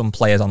that there's some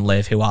players on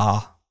LIV who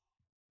are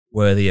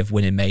worthy of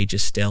winning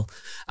majors still.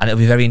 And it'll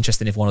be very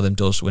interesting if one of them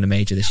does win a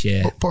major this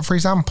year. But for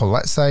example,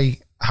 let's say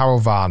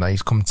Harold Varner,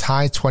 he's come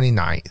tied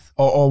 29th,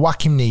 or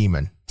Joaquin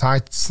Niemann,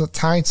 tied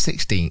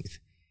 16th.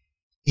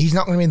 He's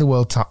not going to be in the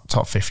world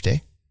top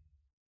 50.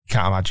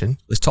 Can't imagine.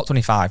 He's top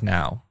 25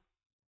 now.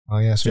 Oh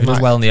yeah, so if he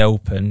does well in the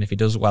Open, if he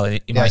does well, he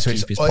might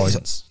keep his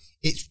points.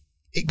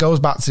 It goes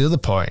back to the other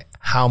point,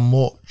 how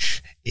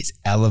much it's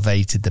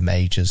elevated the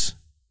majors.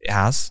 It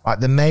has. Like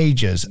the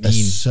majors are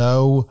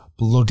so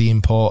bloody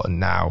important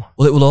now.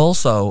 Well, it will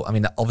also, I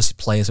mean, obviously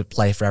players would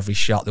play for every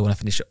shot. They want to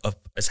finish up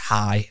as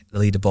high the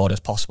leaderboard as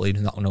possible, even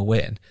if they're not going to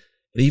win.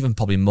 But even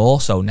probably more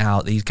so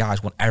now, these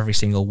guys want every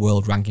single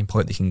world ranking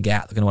point they can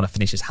get. They're going to want to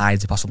finish as high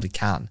as they possibly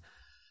can.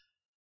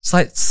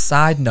 Slight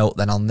side note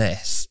then on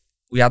this.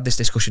 We had this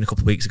discussion a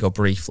couple of weeks ago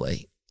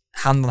briefly.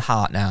 Hand on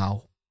heart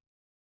now,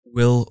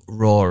 will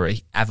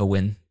Rory ever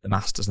win the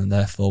Masters and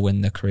therefore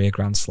win the career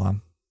Grand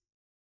Slam?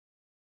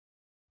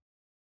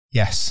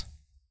 Yes.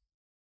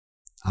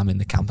 I'm in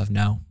the camp of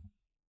no.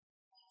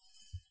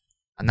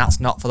 And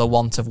that's not for the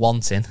want of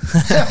wanting.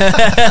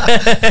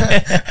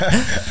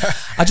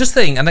 I just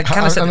think, and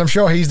I'm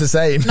sure he's the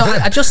same. No,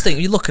 I just think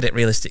you look at it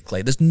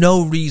realistically. There's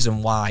no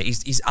reason why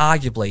he's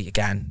arguably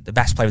again the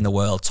best player in the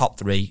world, top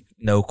 3,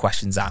 no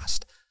questions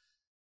asked.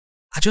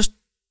 I just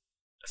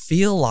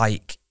feel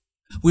like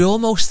we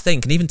almost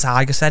think, and even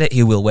Tiger said it,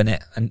 he will win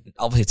it. And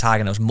obviously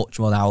Tiger knows much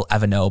more than I'll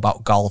ever know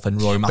about golf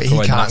and Rory McIlroy. But he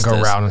can't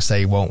go around and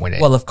say he won't win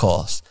it. Well, of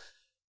course.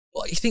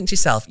 But you think to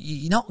yourself,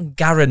 you're not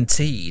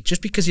guaranteed,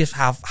 just because you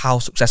have how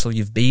successful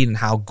you've been and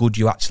how good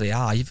you actually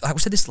are. Like we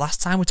said this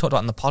last time we talked about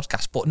on the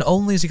podcast, but not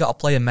only has he got to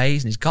play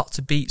amazing, he's got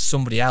to beat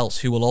somebody else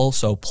who will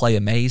also play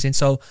amazing.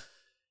 So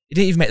he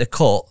didn't even make the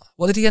cut.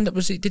 What did he end up,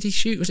 did he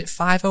shoot? Was it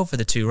 5 over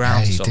the 2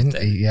 rounds or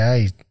something?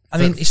 I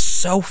mean, he's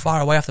so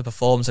far away off the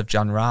performance of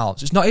John Rahm.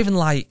 It's not even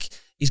like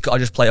he's got to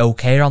just play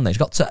okay on there. He's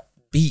got to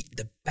beat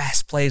the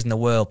best players in the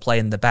world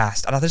playing the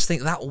best. And I just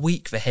think that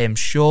week for him,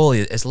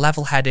 surely, as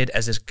level-headed,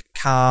 as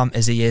calm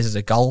as he is as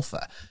a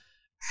golfer,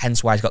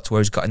 hence why he's got to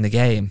where he's got in the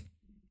game,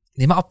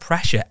 the amount of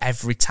pressure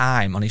every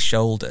time on his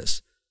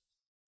shoulders,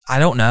 I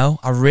don't know.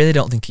 I really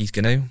don't think he's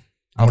going to.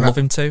 I'd love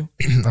him to.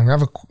 I'm going to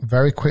have a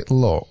very quick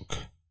look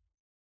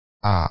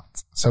at...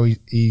 So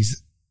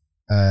he's...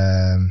 what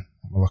am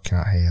I looking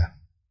at here?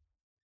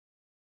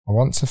 I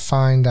want to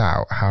find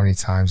out how many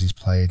times he's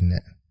played in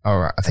it. All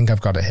right, I think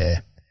I've got it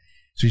here.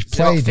 So he's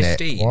played in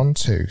it 1,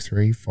 2,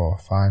 3, 4,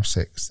 5,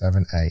 6,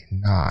 7, 8,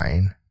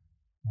 9,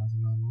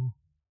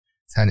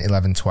 10,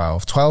 11,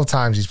 12. 12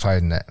 times he's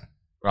played in it.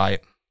 Right.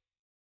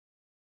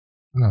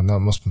 No, it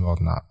must be more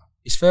than that.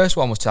 His first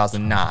one was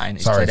 2009.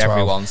 He's played 12,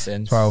 every one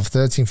since. 12,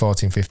 13,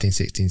 14, 15,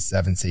 16,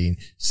 17,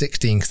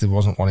 16, because there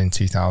wasn't one in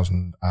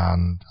 2000.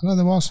 And I know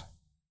there was.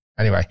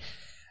 Anyway,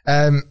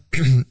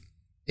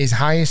 his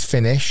highest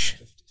finish...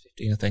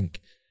 15, I think.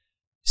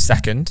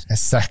 Second. A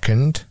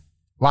second.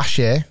 Last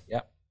year.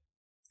 Yep.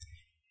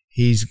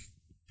 He's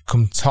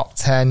come top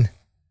 10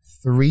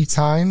 3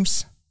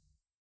 times.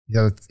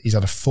 He's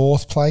had a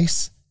 4th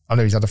place. Oh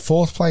no, he's had a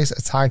 4th place,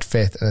 a tied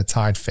 5th, and a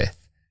tied 5th.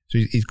 So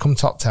he's come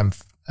top 10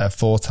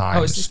 4 times.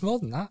 Oh, it's just more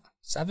than that.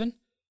 7.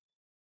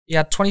 He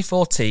had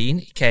 2014.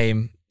 He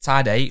came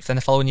tied 8th. Then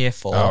the following year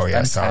 4th. Oh yeah,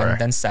 then sorry. 10,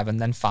 then 7,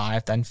 then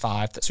 5, then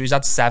 5. So he's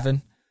had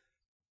 7.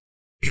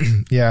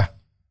 Yeah.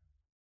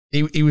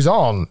 He was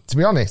on, to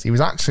be honest, he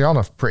was actually on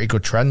a pretty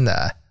good trend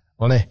there,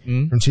 wasn't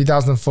he? From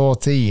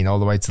 2014 all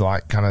the way to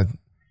like kind of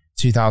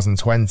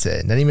 2020.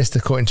 And then he missed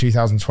the cut in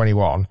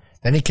 2021.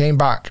 Then he came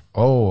back.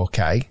 Oh,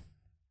 okay.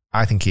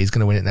 I think he's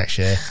going to win it next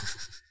year.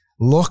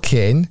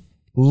 Looking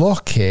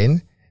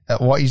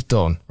at what he's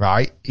done,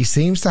 right? He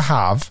seems to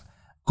have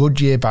good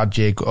year, bad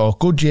year, or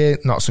good year,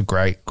 not so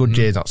great. Good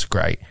year, not so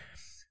great.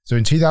 So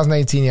in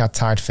 2018, he had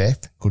tied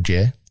 5th. Good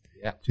year.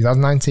 Yeah.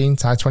 2019,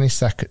 tied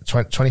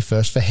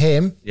 21st. For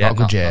him, not a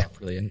good year. Not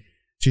brilliant.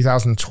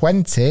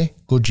 2020,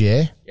 good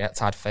year. Yeah,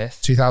 tied 5th.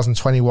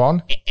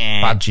 2021,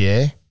 bad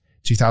year.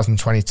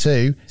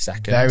 2022,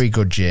 second. Very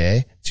good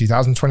year.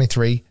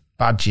 2023,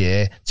 bad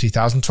year.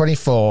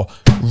 2024,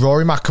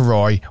 Rory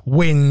McIlroy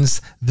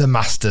wins the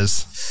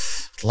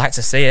Masters. I'd like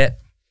to see it.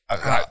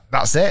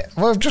 That's it.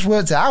 Well, I've just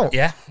worked it out.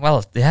 Yeah,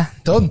 well, yeah.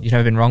 Done. You've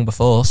never been wrong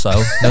before, so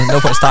no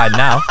point starting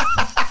now.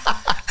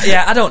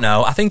 Yeah, I don't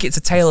know. I think it's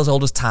a tale as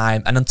old as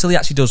time, and until he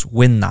actually does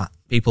win that,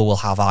 people will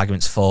have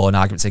arguments for and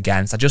arguments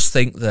against. I just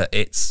think that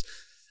if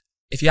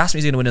you ask me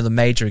if he's going to win another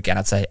major again,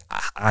 I'd say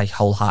I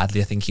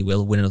wholeheartedly think he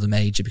will win another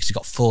major because he's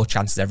got 4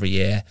 chances every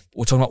year.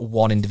 We're talking about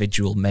one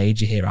individual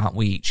major here, aren't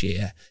we, each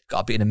year? Got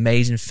to be an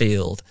amazing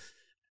field.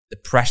 The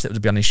pressure that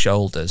would be on his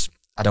shoulders,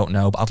 I don't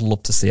know, but I'd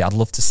love to see it. I'd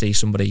love to see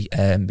somebody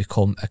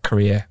become a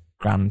career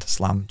Grand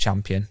Slam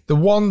champion. The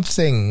one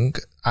thing,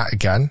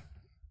 again,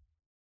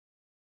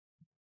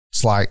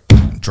 slight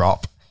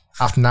drop,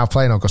 after now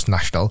playing Augusta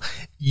National,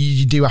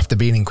 you do have to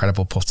be an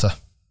incredible putter.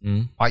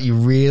 Like you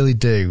really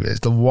do.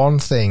 It's the one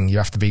thing you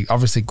have to be,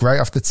 obviously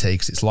great off the tee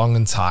because it's long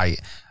and tight,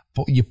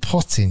 but your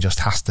putting just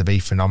has to be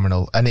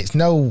phenomenal. And it's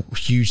no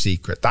huge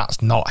secret.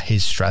 That's not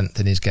his strength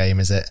in his game,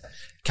 is it?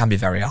 Can be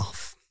very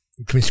off.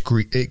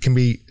 It can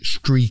be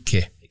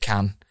streaky. It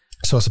can.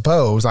 So I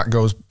suppose that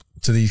goes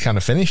to these kind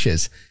of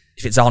finishes.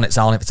 If it's on, it's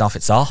on. If it's off,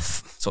 it's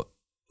off. So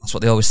that's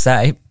what they always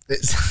say.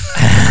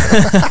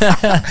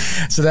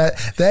 So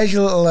there's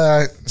your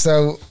little.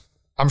 So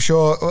I'm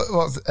sure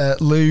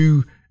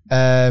Lou,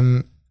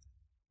 the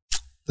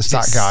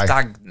stat guy,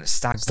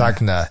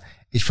 Stagner.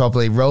 He's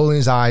probably rolling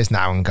his eyes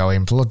now and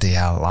going, bloody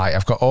hell! Like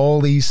I've got all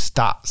these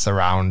stats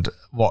around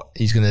what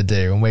he's going to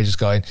do, and we're just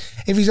going,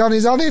 if he's on,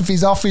 he's on. If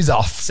he's off, he's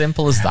off.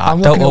 Simple as that.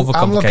 I'm Don't looking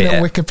overcomplicate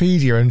at it.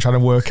 Wikipedia and trying to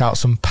work out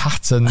some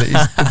pattern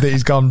that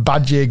he's gone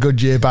bad year,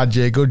 good year, bad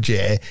year, good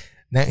year.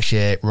 Next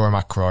year, Rory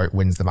McIlroy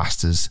wins the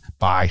Masters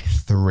by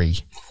 3.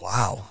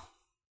 Wow.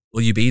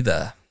 Will you be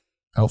there?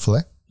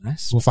 Hopefully.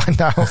 Nice. We'll find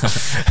out.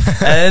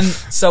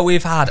 So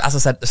we've had, as I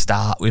said at the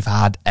start, we've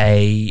had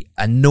a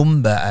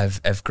number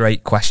of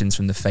great questions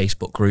from the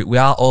Facebook group. We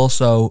are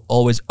also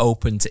always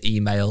open to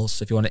emails.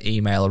 So if you want to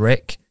email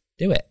Rick,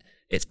 do it.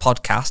 It's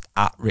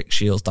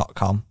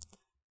podcast@rickshields.com.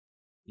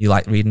 You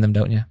like reading them,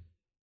 don't you?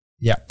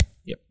 Yep.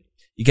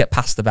 You get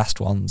past the best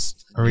ones.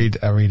 I read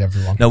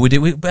everyone. No, we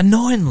do. But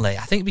annoyingly,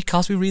 I think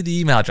because we read the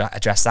email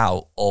address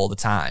out all the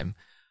time,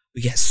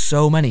 we get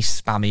so many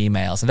spam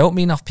emails. I don't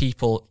mean off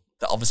people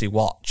that obviously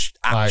watch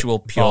actual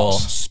like pure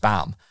bots.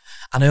 spam.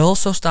 And I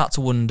also start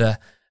to wonder,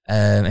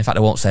 in fact,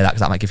 I won't say that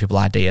because that might give people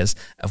ideas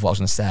of what I was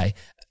going to say.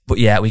 But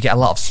yeah, we get a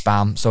lot of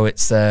spam. So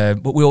it's,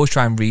 but we always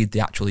try and read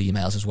the actual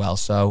emails as well.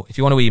 So if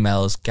you want to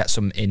email us, get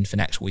some in for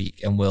next week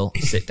and we'll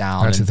sit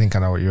down. I actually think I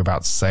know what you're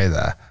about to say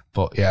there,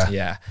 but yeah.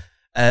 Yeah.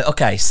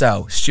 Okay,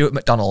 so Stuart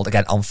McDonald,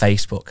 again on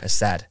Facebook, has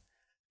said,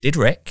 did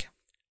Rick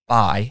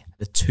buy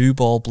the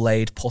 2-ball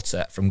blade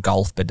putter from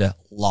Golf Bidder?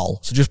 Lol.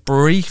 So just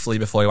briefly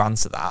before you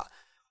answer that,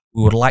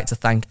 we would like to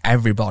thank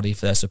everybody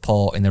for their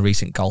support in the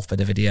recent Golf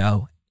Bidder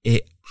video.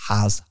 It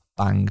has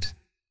banged.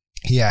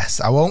 Yes,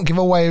 I won't give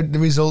away the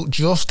result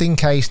just in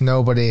case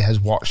nobody has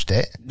watched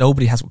it.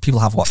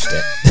 People have watched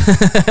it.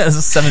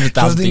 There's 700,000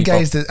 Just in people.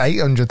 case there's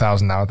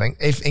 800,000 now, I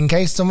think. In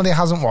case somebody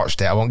hasn't watched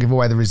it, I won't give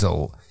away the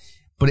result.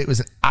 But it was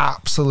an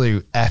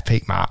absolute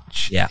epic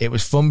match. Yeah. It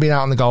was fun being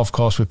out on the golf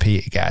course with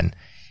Pete again.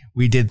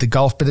 We did the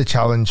Golf Bidder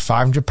Challenge,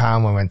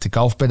 £500. We went to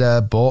Golf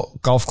Bidder,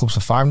 bought golf clubs for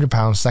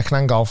 £500,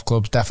 second-hand golf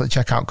clubs. Definitely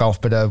check out Golf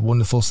Bidder,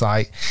 wonderful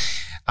site.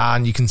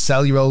 And you can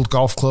sell your old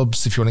golf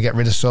clubs if you want to get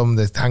rid of some.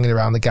 They're hanging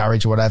around the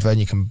garage or whatever, and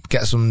you can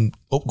get some,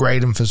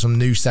 upgrade them for some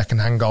new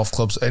second-hand golf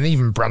clubs, and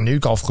even brand new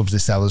golf clubs they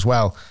sell as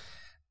well.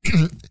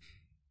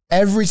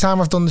 Every time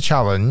I've done the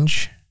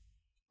challenge,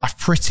 I've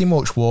pretty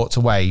much walked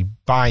away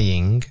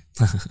buying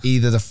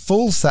either the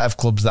full set of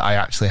clubs that I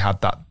actually had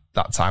that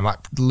time, like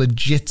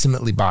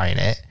legitimately buying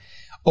it,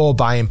 or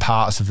buying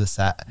parts of the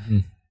set.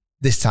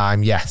 This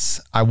time, yes,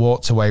 I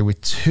walked away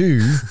with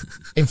 2.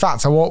 In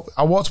fact, I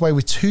walked away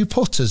with 2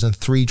 putters and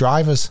 3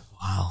 drivers.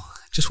 Wow.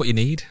 Just what you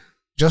need.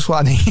 Just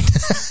what I need.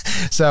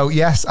 So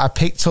yes, I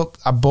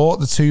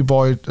bought the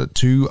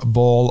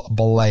 2-ball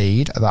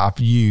blade that I've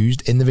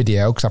used in the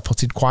video because I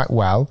putted quite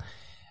well.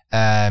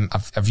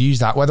 I've used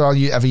that. Whether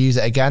I'll ever use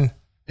it again,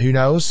 who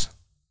knows?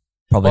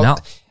 Probably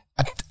not.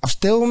 I've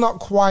still not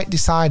quite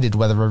decided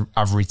whether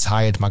I've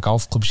retired my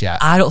golf clubs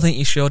yet. I don't think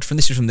you should.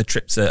 This is from the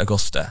trip to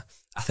Augusta.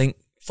 I think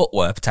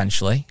footwear,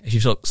 potentially. If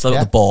you've still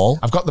got the ball.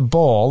 I've got the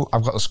ball,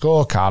 I've got the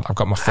scorecard, I've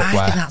got my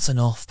footwear. I think that's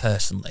enough,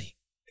 personally.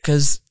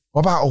 Because...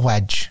 What about a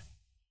wedge?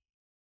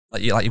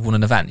 Like you've won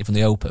an event, you've won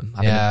the Open.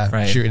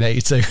 Shooting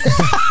 82.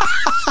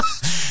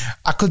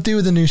 I could do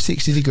with a new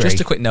 60 degree.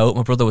 Just a quick note,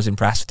 my brother was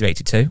impressed with the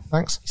 82.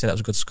 Thanks. He said that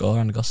was a good score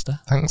on Augusta.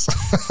 Thanks.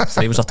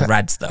 So he was off the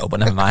Reds though, but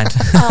never mind.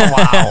 Oh,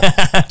 wow.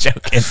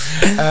 Joking.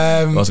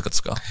 It was a good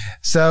score.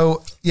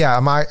 So, yeah, I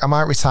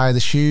might retire the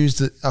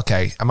shoes.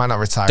 I might not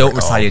retire Don't it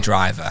retire all. your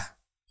driver.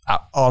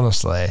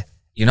 Honestly,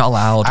 You're not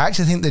allowed. I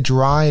actually think the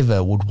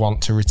driver would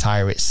want to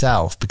retire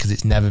itself because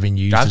it's never been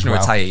used as well. Driver's going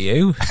to retire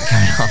you.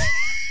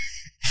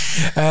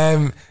 Carry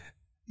on.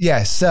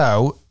 Yeah,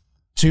 so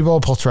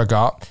 2-ball putter I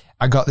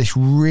got this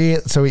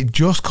so it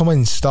just come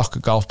in stock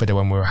at Golf Bidder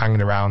when we were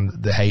hanging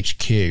around the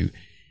HQ.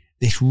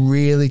 This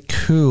really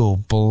cool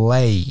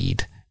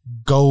blade,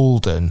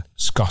 golden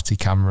Scotty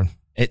Cameron.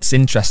 It's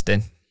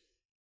interesting.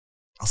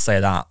 I'll say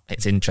that.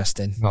 It's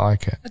interesting. Not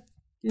like it.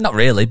 Not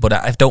really, but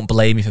I don't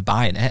blame you for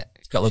buying it.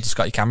 It's got loads of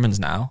Scotty Camerons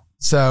now.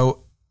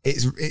 So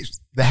it's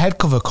the head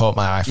cover caught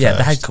my eye first. Yeah,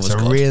 the head cover's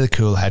It's a really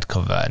cool head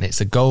cover, and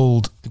it's a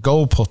gold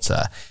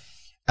putter.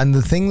 And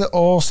the thing that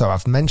also,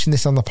 I've mentioned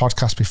this on the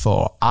podcast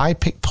before, I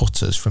pick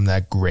putters from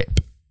their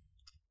grip.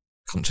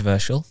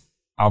 Controversial.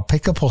 I'll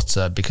pick a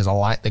putter because I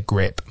like the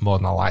grip more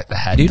than I like the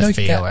head, the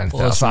feel, and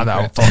stuff. I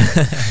know,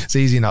 it's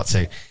easy not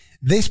to.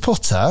 This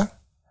putter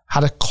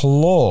had a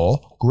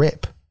claw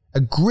grip,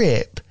 a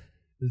grip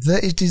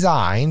that is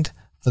designed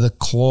for the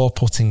claw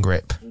putting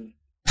grip.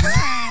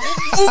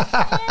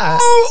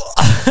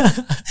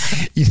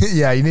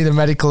 Yeah, you need a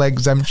medical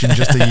exemption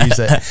just to use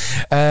it.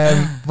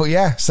 But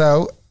yeah,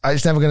 so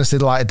it's never going to see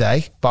the light of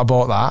day, but I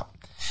bought that.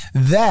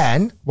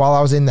 Then, while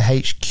I was in the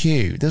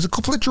HQ, there's a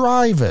couple of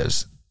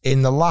drivers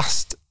in the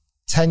last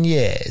 10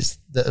 years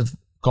that have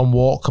gone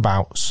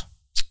walkabouts.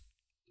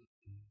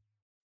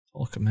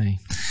 Look at me.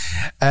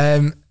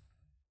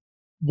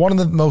 One of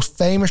the most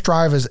famous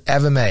drivers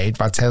ever made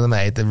by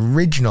TaylorMade, the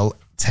original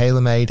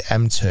TaylorMade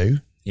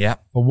M2. Yeah.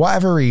 For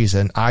whatever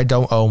reason, I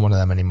don't own one of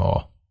them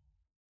anymore.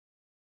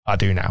 I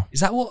do now.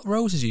 Is that what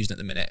Rose is using at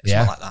the minute?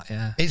 Yeah. Something like that,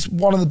 yeah. It's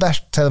one of the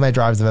best TaylorMade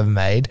drivers I've ever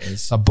made.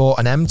 I bought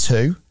an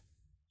M2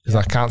 because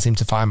I can't seem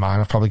to find mine.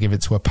 I'll probably give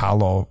it to a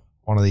pal or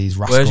one of these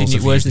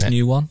rascals. Where's this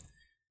new one?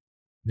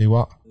 New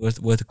what? Where's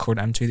the current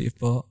M2 that you've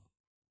bought?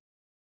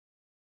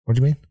 What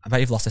do you mean? I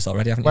bet you've lost this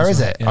already, haven't you? Where is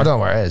it? Yeah. I don't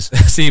know where it is.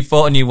 So you've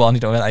bought a new one, you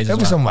don't know where that is. It'll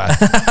be somewhere.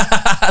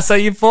 So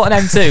you've bought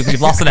an M2 because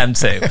you've lost an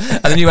M2.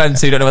 And the new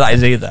M2, you don't know where that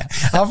is either.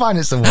 I'll find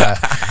it somewhere.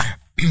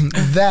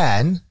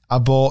 Then I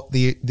bought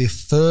the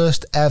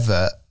first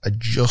ever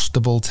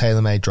adjustable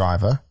TaylorMade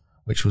driver,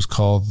 which was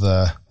called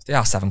the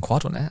R7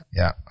 Quad, wasn't it?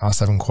 Yeah,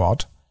 R7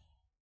 Quad.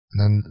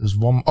 And then there's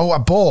one. Oh, I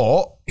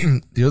bought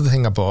the other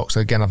thing I bought. So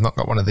again, I've not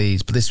got one of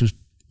these, but this was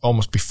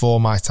almost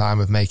before my time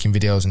of making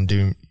videos and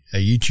doing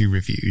YouTube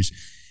reviews.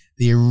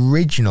 The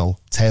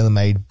original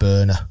TaylorMade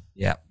burner.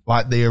 Yeah.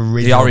 Like the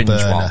original orange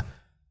burner.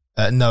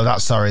 One. No,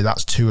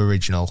 that's too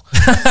original.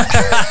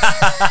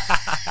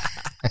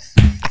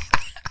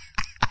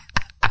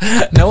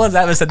 No one's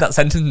ever said that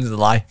sentence in their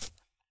life.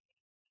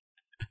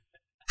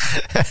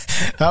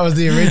 That was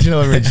the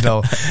original.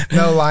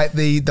 No, like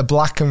the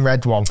black and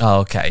red one. Oh,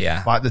 okay,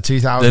 yeah. Like the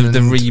 2000.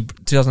 The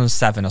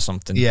 2007 or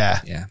something.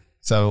 Yeah. Yeah.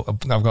 So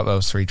I've got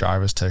those 3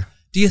 drivers too.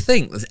 Do you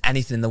think there's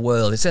anything in the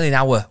world, it's certainly in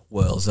our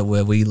worlds of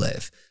where we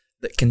live,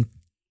 that can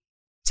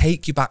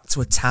take you back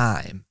to a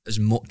time as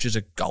much as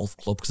a golf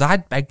club? Because I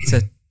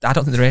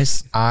don't think there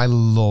is. I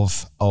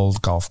love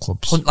old golf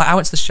clubs. Like I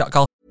went to the shot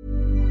golf.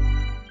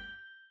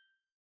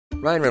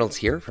 Ryan Reynolds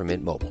here from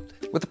Mint Mobile.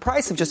 With the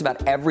price of just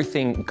about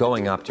everything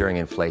going up during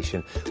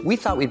inflation, we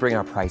thought we'd bring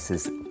our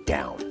prices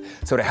down.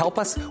 So to help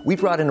us, we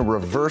brought in a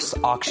reverse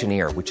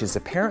auctioneer, which is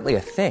apparently a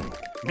thing.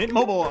 Mint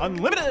Mobile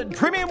Unlimited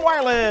Premium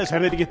Wireless. How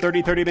to get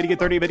 30, 30, bit to get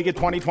 30, bit to get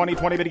 20, 20,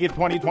 20, bit to get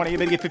 20, 20,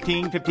 bit to get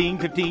 15, 15,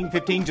 15,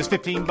 15, just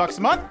 $15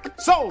 a month?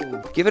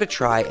 Sold! Give it a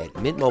try at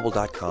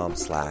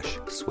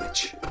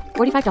mintmobile.com/switch.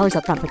 $45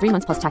 up front for 3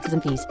 months plus taxes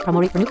and fees.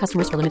 Promo rate for new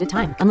customers for limited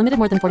time. Unlimited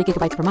more than 40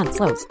 gigabytes per month.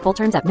 Slows full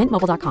terms at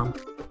mintmobile.com.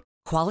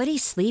 Quality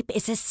sleep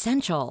is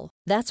essential.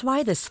 That's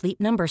why the Sleep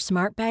Number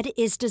Smart Bed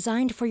is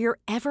designed for your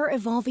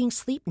ever-evolving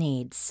sleep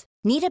needs.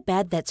 Need a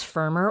bed that's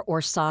firmer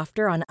or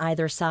softer on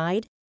either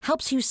side?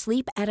 Helps you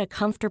sleep at a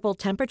comfortable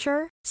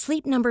temperature?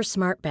 Sleep Number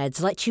Smart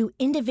Beds let you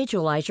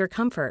individualize your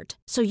comfort,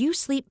 so you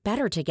sleep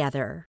better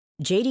together.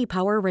 J.D.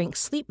 Power ranks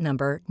Sleep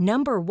Number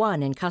number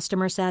 1 in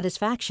customer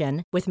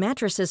satisfaction with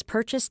mattresses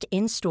purchased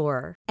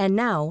in-store. And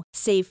now,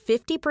 save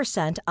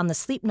 50% on the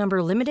Sleep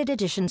Number Limited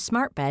Edition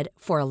Smart Bed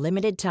for a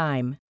limited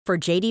time. For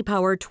J.D.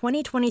 Power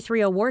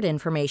 2023 award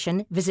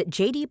information, visit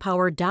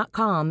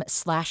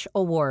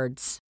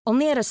jdpower.com/awards.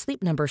 Only at a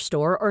Sleep Number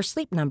store or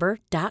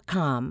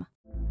sleepnumber.com.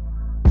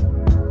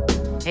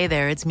 Hey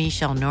there, it's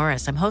Michelle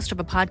Norris. I'm host of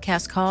a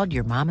podcast called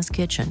Your Mama's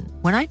Kitchen.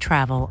 When I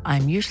travel,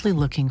 I'm usually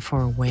looking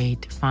for a way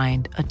to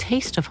find a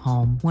taste of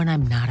home when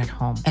I'm not at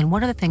home. And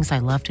one of the things I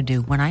love to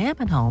do when I am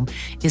at home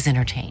is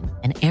entertain.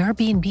 And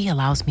Airbnb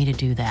allows me to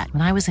do that.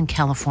 When I was in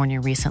California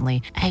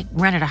recently, I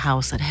rented a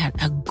house that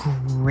had a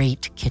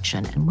great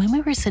kitchen. And when we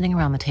were sitting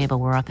around the table,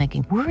 we were all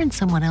thinking, we're in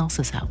someone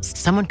else's house.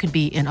 Someone could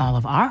be in all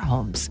of our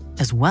homes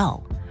as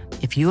well.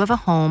 If you have a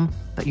home,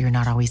 but you're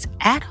not always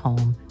at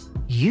home,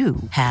 you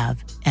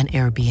have an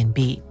Airbnb.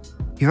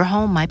 Your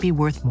home might be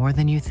worth more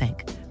than you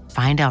think.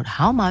 Find out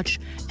how much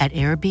at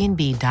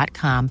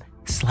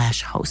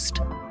airbnb.com/host.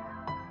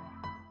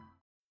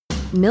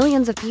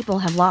 Millions of people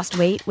have lost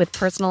weight with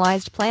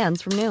personalized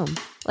plans from Noom.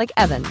 Like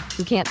Evan,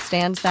 who can't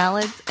stand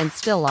salads and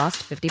still lost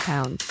 50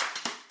 pounds.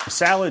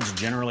 Salads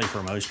generally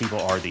for most people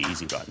are the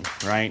easy button,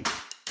 right?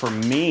 For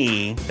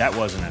me, that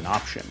wasn't an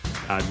option.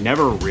 I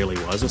never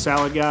really was a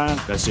salad guy.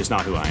 That's just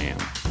not who I am.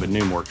 But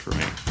Noom worked for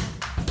me.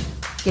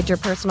 Get your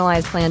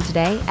personalized plan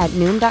today at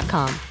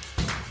Noom.com.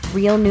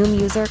 Real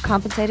Noom user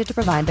compensated to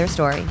provide their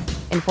story.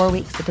 In 4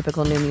 weeks, the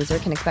typical Noom user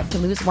can expect to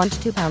lose 1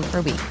 to 2 pounds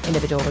per week.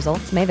 Individual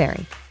results may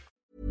vary.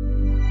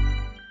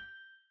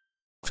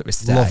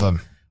 Today, Love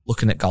them.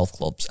 Looking at golf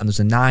clubs, and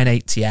there's a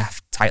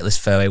 980F Titleist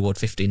fairway wood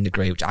 15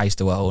 degree, which I used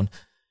to own.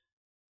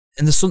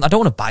 And the sun, I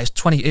don't want to buy it.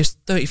 It was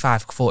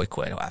 35, 40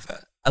 quid or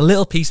whatever. A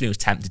little piece of me was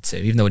tempted to,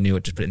 even though I knew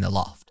I'd just put it in the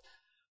loft.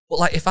 But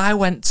like, if I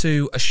went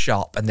to a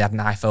shop and they had an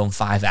iPhone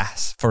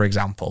 5S, for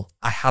example,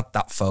 I had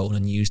that phone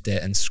and used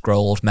it and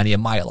scrolled many a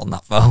mile on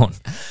that phone.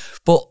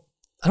 But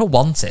I don't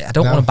want it. I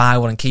don't want to buy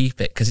one and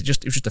keep it because it was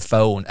just a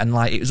phone. And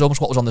like, it was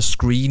almost what was on the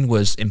screen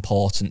was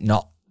important,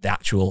 not the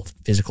actual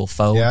physical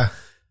phone. Yeah.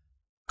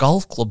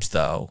 Golf clubs,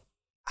 though,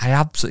 I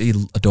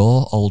absolutely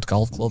adore old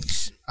golf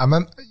clubs.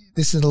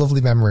 This is a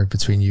lovely memory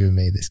between you and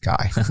me, this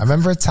guy. I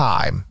remember a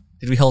time.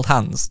 Did we hold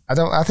hands?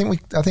 I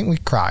think we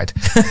cried.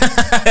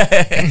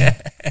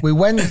 We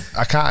went,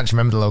 I can't actually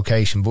remember the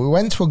location, but we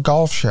went to a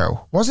golf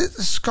show. Was it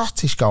the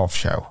Scottish golf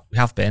show? We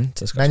have been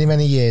to Scottish.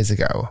 Many years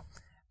ago.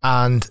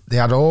 And they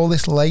had all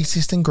this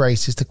latest and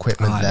greatest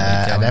equipment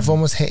there, and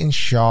everyone was hitting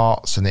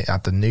shots, and it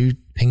had the new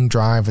ping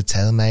driver,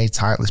 TaylorMade,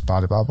 Titleist,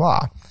 blah, blah,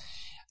 blah.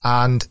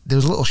 And there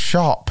was a little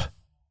shop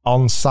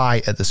on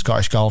site at the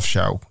Scottish Golf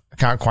Show. I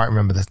can't quite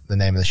remember the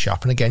name of the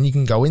shop. And again, you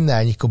can go in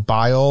there and you could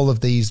buy all of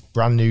these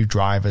brand new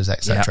drivers,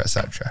 etc.,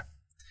 etc.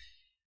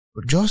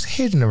 But just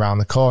hidden around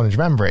the corner, do you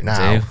remember it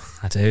now?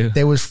 I do.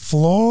 There was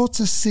floor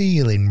to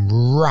ceiling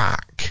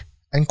rack,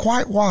 and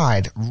quite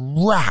wide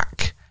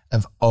rack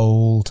of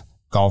old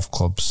golf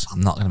clubs. I'm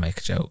not going to make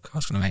a joke. I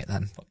was going to make it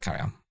then, but carry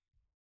on.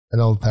 An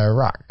old pair of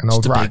rack. An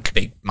old rack.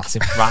 Big,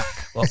 massive rack.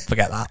 Well,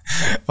 forget that.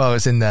 Well,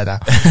 it's in there now.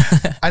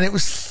 And it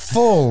was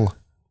full.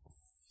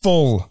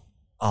 Oh,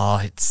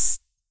 it's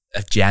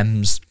of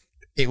gems.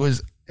 It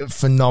was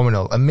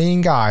phenomenal. And me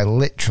and Guy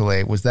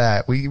literally was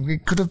there. We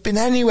could have been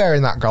anywhere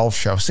in that golf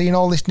show, seeing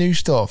all this new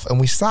stuff. And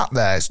we stood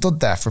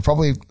there for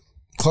probably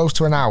close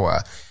to an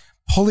hour,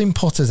 pulling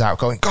putters out,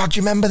 going, God, do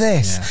you remember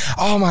this? Yeah.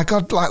 Oh my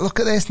God, like, look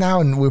at this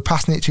now. And we're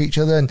passing it to each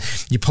other, and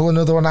you pull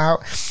another one out.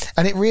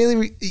 And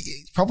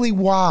it's probably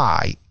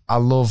why I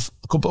love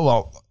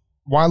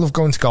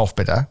going to Golf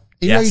Bidder.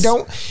 You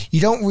know, you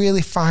don't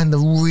really find the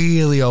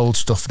really old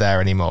stuff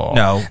there anymore.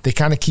 No. They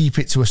kind of keep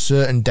it to a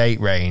certain date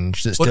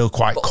range that's still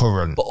quite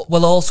current.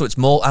 Well, also, it's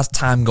more as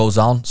time goes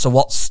on. So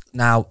what's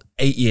now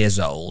 8 years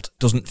old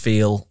doesn't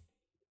feel...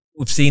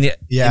 We've seen it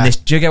in this...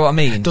 Do you get what I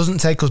mean? It doesn't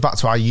take us back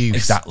to our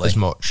youth as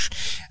much.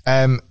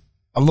 I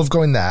love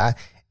going there.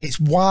 It's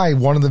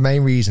one of the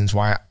main reasons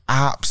why I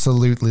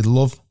absolutely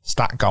love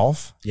Stat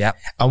Golf. Yeah.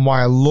 And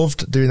why I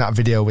loved doing that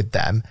video with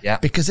them. Yeah.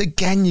 Because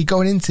again, you're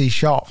going into these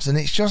shops and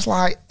it's just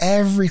like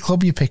every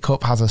club you pick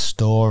up has a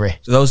story.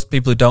 So those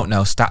people who don't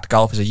know, Stat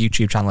Golf is a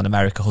YouTube channel in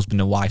America,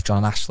 husband and wife, John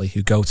and Ashley,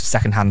 who go to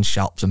secondhand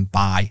shops and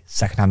buy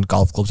secondhand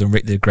golf clubs, and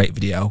Rick did a great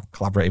video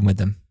collaborating with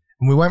them.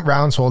 And we went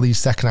round to all these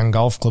secondhand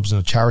golf clubs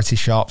and charity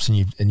shops,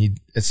 and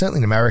it's certainly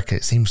in America,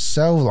 it seems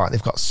so like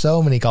they've got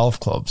so many golf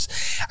clubs.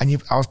 And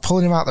I was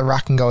pulling them out the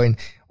rack and going,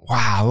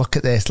 wow, look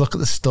at this, look at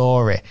the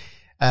story.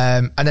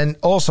 And then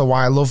also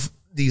why I love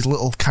these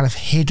little kind of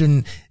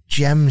hidden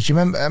gems. Do you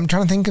remember? I'm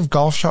trying to think of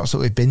golf shops that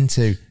we've been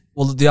to.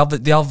 Well,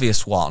 the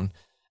obvious one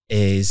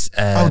is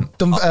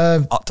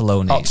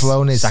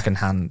Octoloni's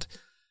secondhand.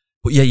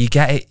 But yeah, you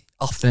get it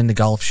often in the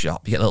golf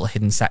shop. You get a little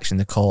hidden section in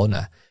the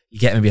corner. You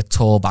get maybe a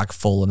tour bag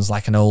full, and there's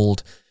like an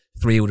old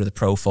 3-wood with a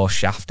Pro 4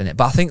 shaft in it.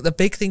 But I think the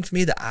big thing for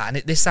me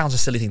this sounds a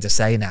silly thing to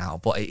say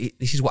now, but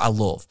this is what I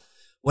love.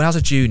 When I was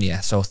a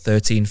junior, so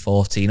 13,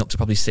 14, up to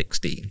probably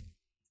 16,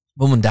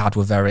 Mum and Dad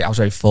I was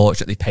very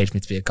fortunate. They paid for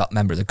me to be a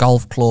member of the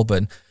golf club,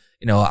 and,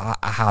 you know, I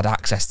had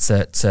access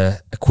to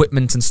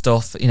equipment and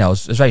stuff. You know, I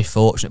was very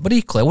fortunate. But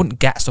equally, I wouldn't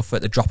get stuff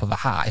at the drop of a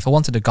hat. If I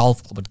wanted a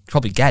golf club, I'd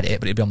probably get it,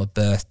 but it'd be on my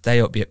birthday,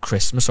 or it'd be at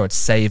Christmas, or I'd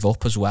save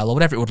up as well, or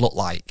whatever it would look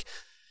like.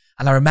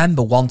 And I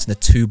remember wanting a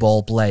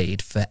 2-ball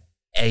blade for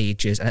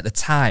ages. And at the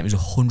time, it was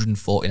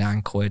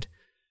 149 quid.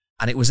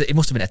 And it must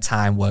have been a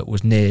time where it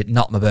was near,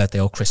 not my birthday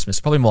or Christmas,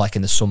 probably more like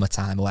in the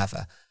summertime or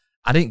whatever.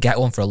 I didn't get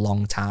one for a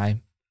long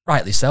time.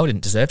 Rightly so, I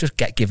didn't deserve to just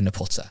get given a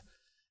putter.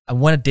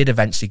 And when I did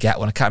eventually get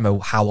one, I can't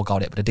remember how I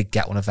got it, but I did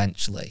get one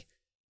eventually.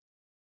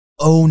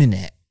 Owning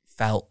it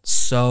felt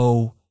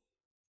so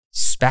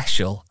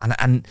special.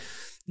 And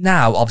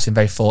now, obviously, I'm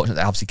very fortunate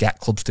that I obviously get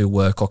clubs through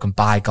work, or can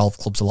buy golf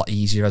clubs a lot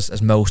easier,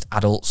 as most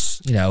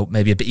adults, you know,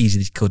 maybe a bit easier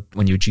than you could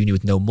when you were a junior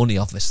with no money,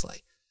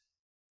 obviously.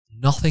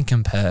 Nothing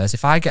compares.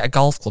 If I get a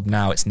golf club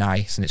now, it's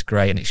nice and it's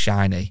great and it's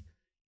shiny.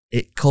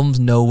 It comes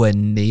nowhere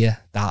near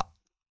that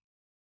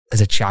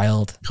as a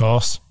child. Of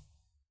course.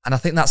 And I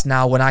think that's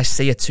now when I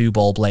see a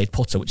 2-ball blade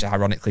putter, which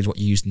ironically is what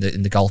you used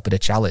in the Golf Bidder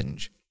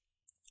Challenge.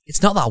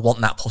 It's not that I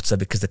want that putter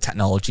because the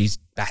technology's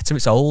better.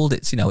 It's old.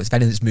 It's, you know, it's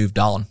anything that's moved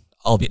on,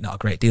 albeit not a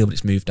great deal, but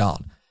it's moved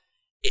on.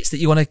 it's that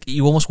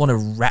you almost want to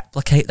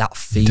replicate that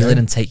feeling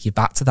and take you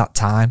back to that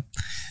time.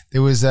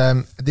 There was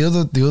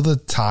the other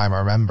time I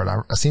remember,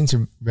 and I seem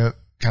to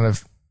kind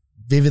of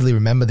vividly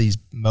remember these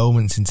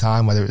moments in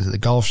time, whether it was at the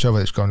golf show,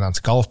 whether it's going down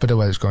to Golf Bidder,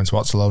 whether it's going to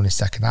Ozzoloni's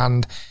second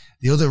hand.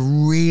 The other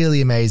really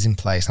amazing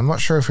place, I'm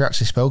not sure if we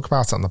actually spoke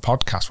about it on the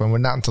podcast, when we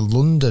went down to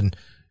London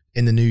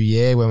in the new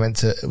year, when we went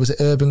to, was it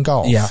Urban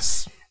Golf?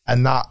 Yes.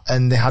 And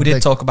they had, we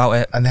did talk about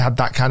it. And they had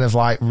that kind of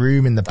like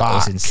room in the back. That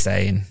was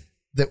insane.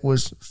 That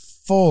was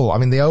full. I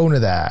mean, the owner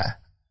there,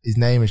 his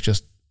name has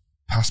just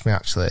passed me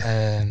actually.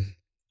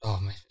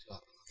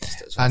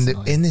 And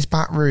in this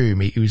back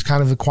room, he was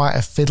kind of quite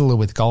a fiddler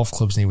with golf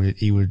clubs, and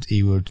he would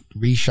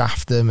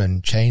reshaft them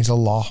and change the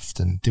loft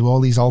and do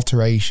all these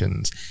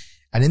alterations.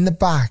 And in the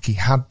back, he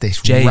had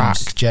this rack,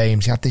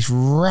 James. He had this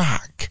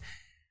rack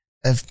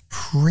of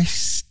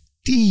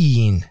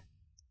pristine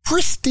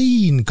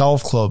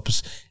golf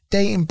clubs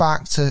dating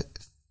back to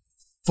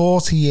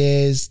 40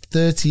 years,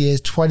 30 years,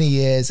 20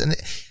 years. And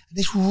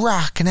this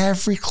rack and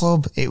every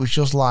club, it was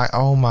just like,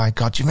 oh my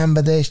God, do you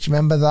remember this? Do you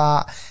remember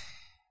that?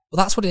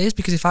 Well, that's what it is,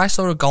 because if I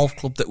saw a golf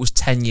club that was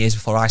 10 years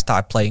before I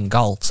started playing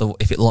golf, so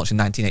if it launched in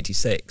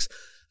 1986,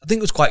 I think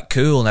it was quite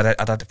cool, and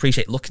I'd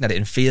appreciate looking at it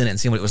and feeling it and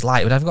seeing what it was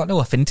like, but I've got no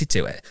affinity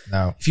to it.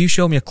 No. If you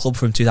show me a club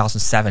from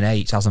 2007,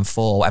 8,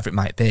 2004, whatever it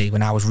might be,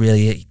 when I was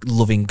really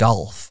loving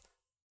golf,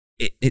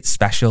 it's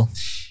special.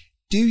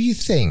 Do you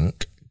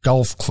think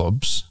golf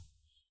clubs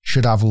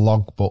should have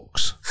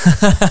logbooks?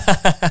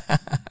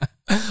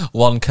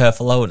 One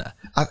careful owner.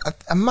 I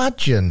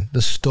imagine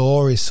the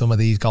stories some of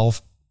these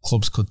golf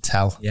clubs could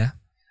tell. Yeah.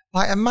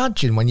 Like,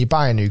 imagine when you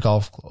buy a new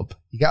golf club,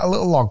 you get a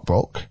little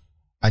logbook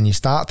and you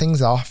start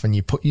things off and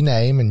you put your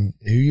name and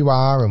who you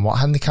are and what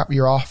handicap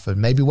you're off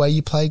and maybe where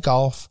you play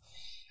golf.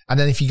 And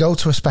then if you go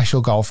to a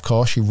special golf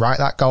course, you write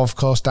that golf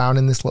course down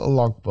in this little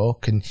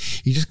logbook and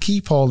you just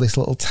keep all this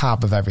little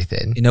tab of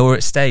everything. You know where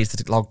it stays,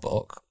 the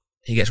logbook?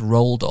 He gets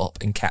rolled up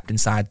and kept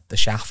inside the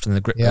shaft, and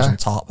the grip goes on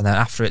top. And then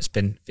after it's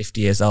been 50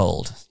 years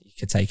old, you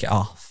can take it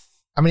off.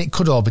 I mean, it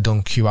could all be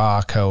done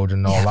QR code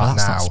and all that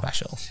that's now. Not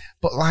special.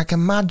 But like,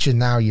 imagine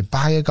now you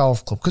buy a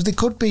golf club, because there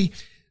could be,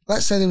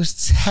 let's say there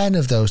was 10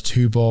 of those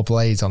 2-bore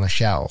blades on a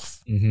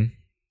shelf. Mm-hmm.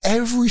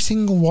 Every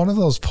single one of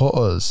those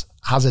putters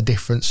has a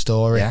different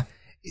story. Yeah.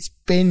 It's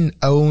been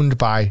owned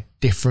by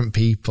different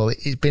people.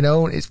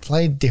 It's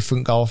played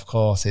different golf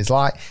courses.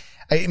 Like,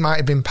 it might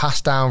have been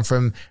passed down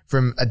from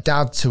a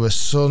dad to a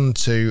son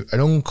to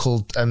an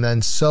uncle, and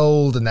then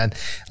sold, and then,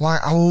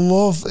 like, I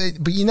love it,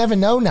 but you never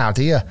know now,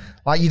 do you?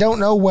 Like, you don't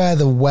know where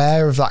the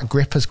wear of that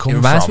grip has come from. It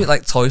reminds me of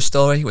like Toy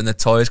Story, when the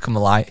toys come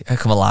alive at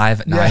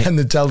night. Yeah, and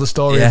they tell the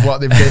story of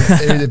what they've been,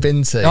 who they've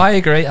been to. No, I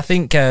agree. I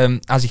think,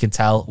 as you can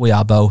tell, we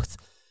are both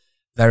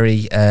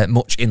very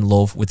much in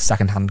love with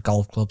second-hand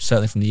golf clubs,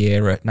 certainly from the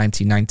era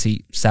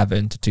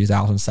 1997 to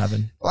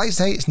 2007. Like I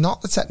say, it's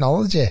not the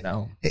technology.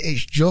 No.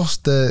 It's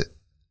just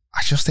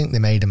I just think they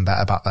made them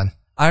better back then.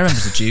 I remember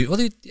as a Jew. Well,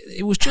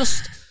 it was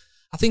just,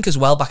 I think as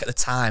well, back at the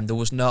time, there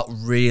was not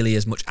really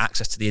as much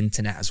access to the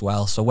internet as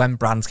well. So when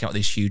brands came out with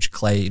these huge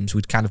claims,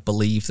 we'd kind of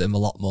believe them a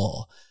lot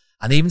more.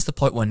 And even to the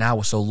point where now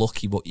we're so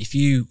lucky, but if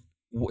you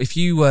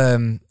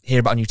hear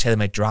about a new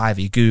TaylorMade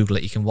driver, you Google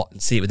it, you can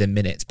see it within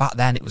minutes. Back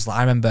then, it was like,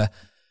 I remember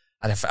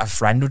a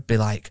friend would be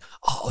like,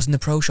 I was in the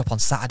pro shop on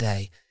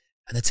Saturday,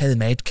 and the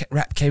TaylorMade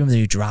rep came with a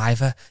new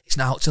driver. It's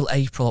not out till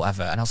April or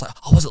whatever. And I was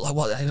like, was it like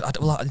what? I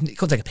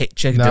couldn't take a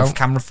picture, no,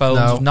 camera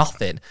phones,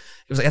 nothing.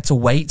 It was like, you had to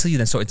wait till you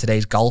then saw it in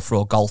Today's Golfer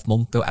or Golf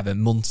Month or whatever,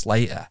 months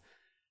later.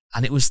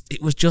 And it was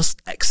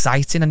just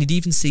exciting. And you'd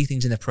even see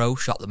things in the pro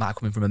shop that might have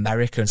come in from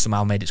America and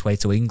somehow made its way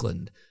to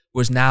England.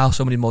 Whereas now,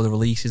 so many more of the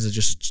releases are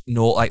just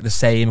not like the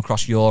same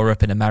across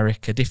Europe and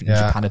America, different in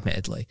Japan,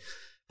 admittedly.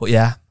 But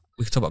yeah,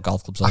 we could talk about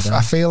golf clubs all day.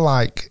 I feel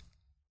like,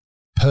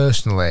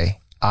 personally,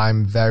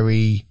 I'm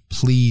very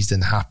pleased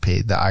and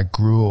happy that I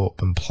grew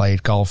up and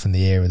played golf in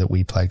the era that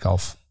we played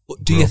golf.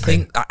 But do you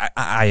think,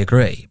 I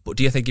agree, but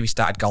do you think if you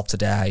started golf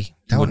today,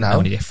 you wouldn't know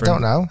any different?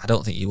 Don't know. I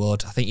don't think you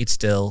would. I think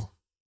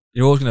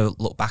you're always going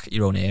to look back at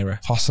your own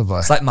era. Possibly.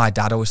 It's like my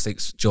dad always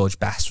thinks George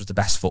Best was the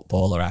best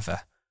footballer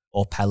ever,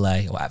 or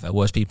Pele, or whatever.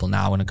 Whereas people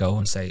now want to go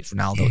and say it's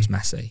Ronaldo, it's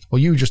Messi. Well,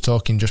 you were just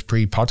talking just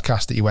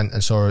pre-podcast that you went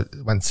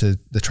to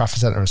the Trafford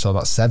Centre and saw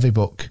that Seve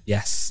book.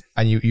 Yes.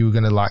 And you were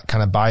going to like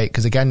kind of buy it,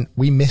 because again,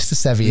 we missed the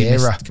Seve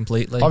era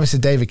completely. Obviously,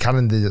 David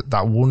Cannon did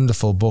that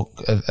wonderful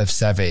book of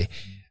Seve,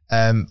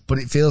 but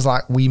it feels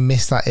like we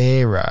missed that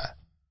era.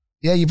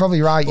 Yeah, you're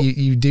probably right. But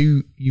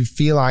you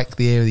feel like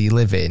the era that you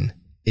live in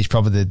is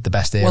probably the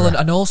best era. Well,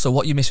 and also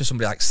what you miss with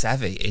somebody like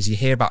Seve is you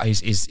hear about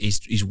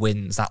his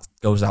wins, that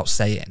goes without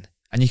saying.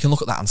 And you can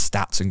look at that on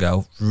stats and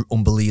go,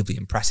 unbelievably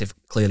impressive.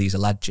 Clearly, he's a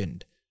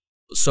legend.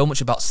 But so much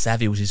about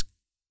Seve was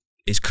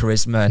his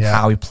charisma and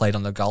how he played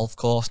on the golf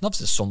course. And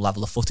obviously, there's some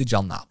level of footage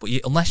on that. But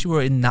unless you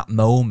were in that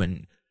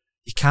moment,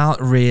 you can't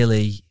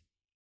really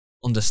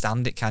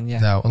understand it, can you?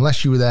 No,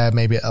 unless you were there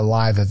maybe at a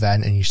live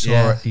event and you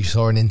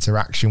saw an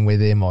interaction with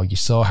him, or you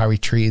saw how he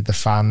treated the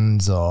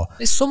fans, or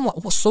it's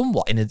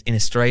somewhat in a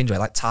strange way.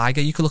 Like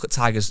Tiger, you could look at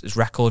Tiger's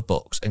record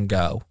books and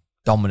go,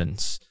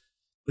 dominance.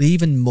 But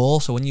even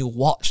more so when you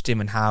watched him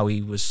and how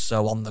he was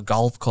so on the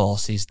golf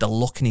courses, the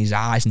look in his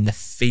eyes and the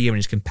fear in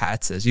his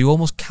competitors, you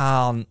almost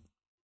can't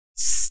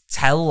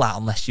tell that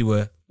unless you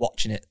were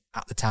watching it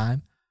at the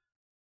time.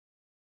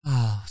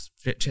 Oh,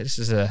 Richard, this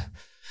is a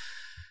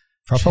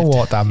proper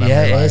walk down memory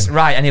lane. Yeah, it is.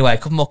 Right, anyway, a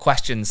couple more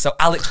questions. So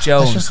Alex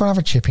Jones. Let's just go and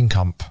have a chipping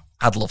comp.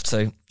 I'd love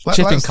to.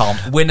 Chipping comp.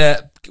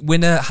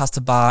 Winner has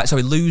to buy,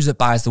 loser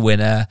buys the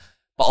winner,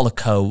 bottle of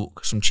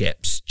Coke, some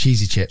chips.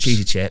 Cheesy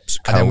chips.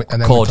 Coke,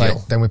 and then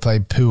cordial. We play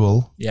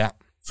pool. Yeah.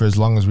 For as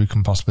long as we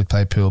can possibly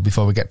play pool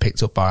before we get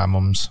picked up by our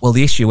mums. Well,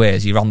 the issue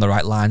is, you're on the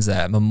right lines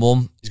there. My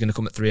mum is going to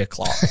come at 3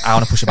 o'clock. I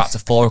want to push her back to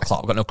 4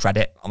 o'clock. I've got no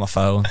credit on my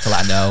phone to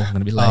let her know I'm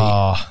going to be late.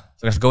 Oh.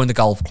 So I have to go in the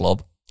golf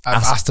club.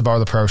 I've asked to borrow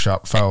the Pro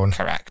Shop phone.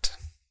 Correct.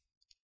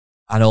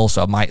 And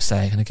also, I might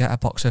say, can I get a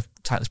box of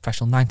tightly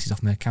special 90s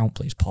off my account,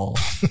 please, Paul?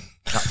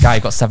 That guy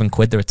got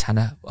 £7, they're a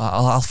tenner.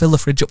 I'll fill the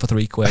fridge up for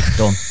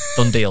 £3.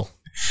 Done deal.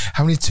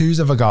 How many twos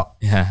have I got?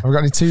 Yeah. Have I got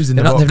any twos in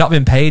the book? They've not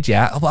been paid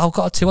yet. Oh, I've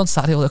got a 2 on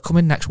Saturday. They'll come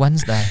in next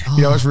Wednesday. Oh.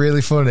 You know what's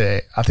really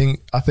funny? I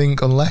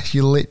think unless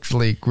you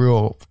literally grew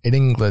up in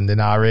England in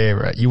our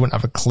era, you wouldn't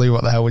have a clue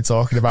what the hell we're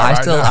talking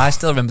about I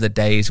still remember the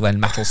days when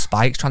metal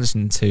spikes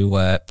transitioned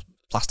to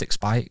plastic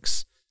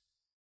spikes.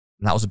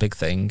 And that was a big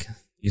thing.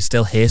 You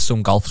still hear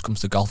some golfers come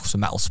to golf with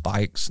some metal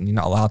spikes, and you're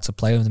not allowed to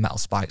play with the metal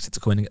spikes. To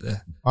go in and get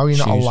the Oh, you're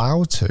shoes. not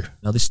allowed to?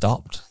 No, they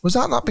stopped. Was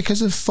that not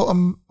because of foot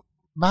and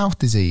mouth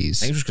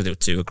disease? I think it was because they were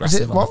too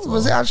aggressive. What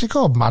was it actually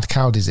called? Mad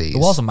cow disease? It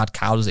was a mad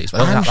cow disease,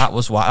 but I don't think that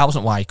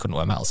wasn't why he couldn't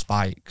wear metal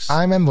spikes.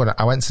 I remember when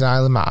I went to the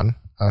Isle of Man,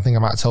 and I think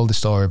I might have told this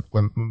story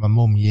when my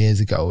mum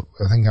years ago.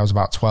 I think I was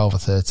about 12 or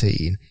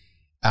 13.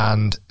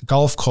 And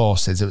golf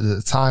courses, it was at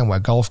the time where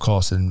golf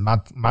courses and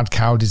mad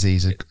cow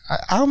disease.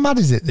 How mad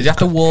is it? Did you have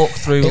to walk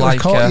through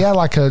like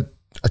a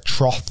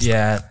trough?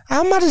 Yeah.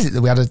 How mad is it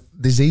that we had a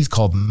disease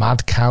called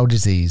mad cow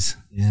disease?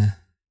 Yeah.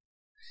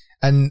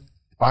 And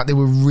like they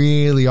were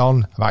really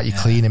on about you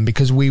cleaning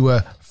because we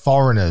were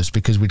foreigners,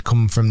 because we'd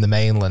come from the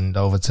mainland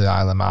over to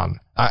Isle of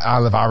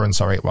Arran.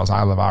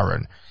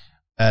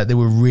 They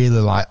were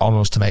really like on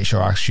us to make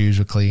sure our shoes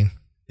were clean.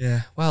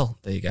 Yeah. Well,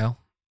 there you go.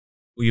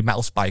 Were you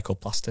metal spike or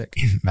plastic?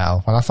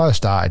 Metal. When I first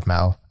started,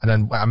 metal. And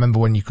then I remember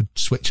when you could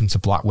switch them to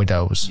Black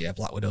Widows. Yeah,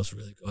 Black Widows were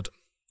really good.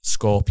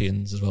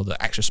 Scorpions as well, the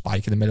extra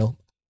spike in the middle.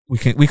 We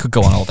could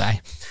go on all day.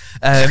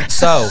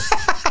 So,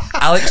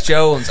 Alex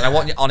Jones, and I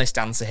want your honest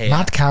answer here.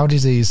 Mad cow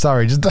disease,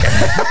 sorry. Just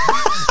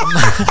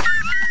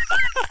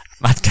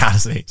Mad cow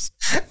disease.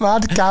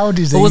 Mad cow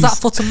disease. Or was that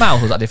foot and mouth,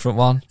 or was that a different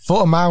one?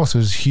 Foot and mouth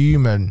was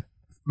human.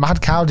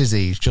 Mad cow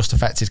disease just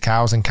affected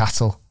cows and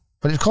cattle.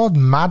 But it's called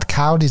mad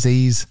cow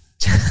disease.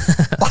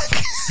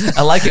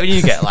 I like it when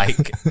you get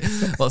like,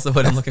 what's the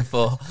word I'm looking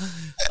for?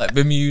 Like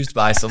bemused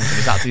by something.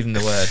 Is that even the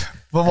word?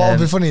 But what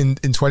would be funny in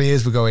 20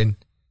 years we're going,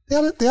 they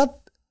had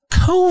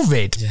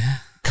COVID. Yeah.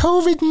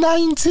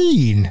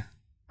 COVID-19.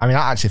 I mean,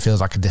 that actually feels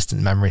like a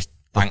distant memory.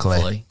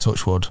 Thankfully.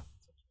 Touch wood.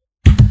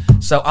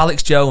 So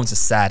Alex Jones has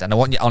said, and I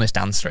want your honest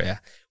answer here,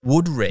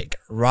 would Rick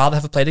rather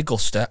have played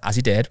Augusta, as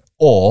he did,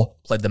 or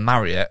played the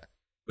Marriott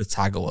with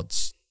Tiger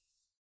Woods?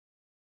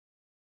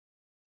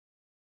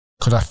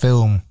 Could I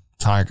film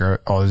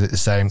Tiger, or is it the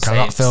same? Can I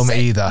not film it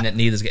either?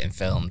 Neither's getting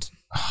filmed.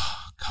 Oh,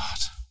 God.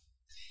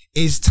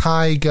 Is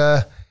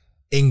Tiger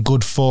in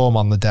good form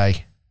on the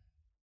day?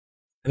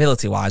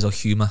 Ability-wise or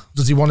humour?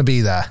 Does he want to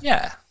be there?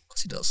 Yeah, of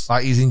course he does.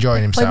 Like he's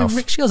enjoying himself. Playing with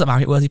Rick Shields at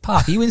Marriott Worthy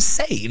Park. Are you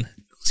insane?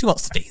 Of course he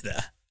wants to be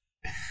there.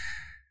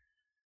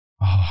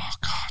 Oh,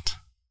 God.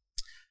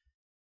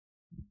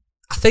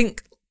 I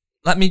think,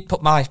 let me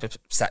put my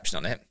perception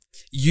on it.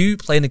 You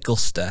playing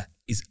Augusta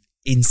is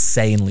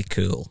insanely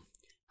cool.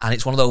 And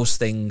it's one of those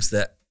things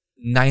that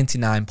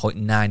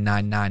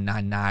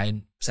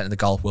 99.99999% of the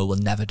golf world will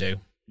never do.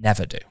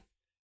 Never do.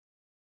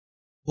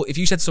 But if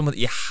you said to someone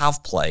that you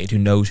have played who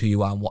knows who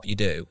you are and what you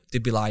do,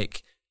 they'd be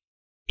like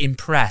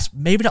impressed.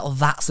 Maybe not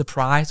that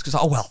surprised because,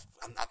 I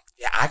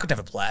could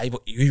never play,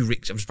 but you,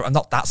 Rick, I'm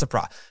not that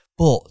surprised.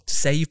 But to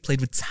say you've played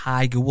with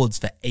Tiger Woods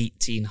for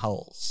 18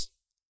 holes,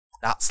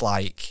 that's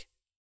like,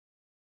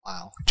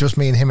 wow. Just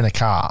me and him in a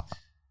cart,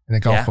 in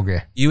a golf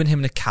buggy. You and him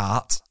in a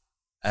cart.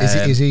 Is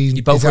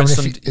he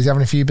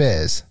having a few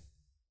beers?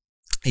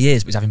 He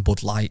is, but he's having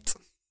Bud Light.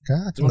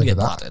 Okay, I can live with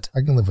that.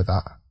 I can live with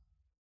that.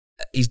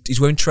 He's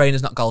wearing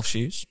trainers, not golf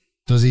shoes.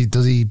 Does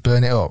he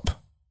burn it up?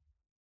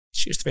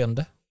 Shoots 3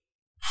 under.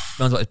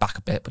 Runs his back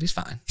a bit, but he's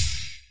fine.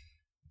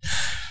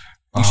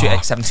 You shoot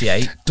at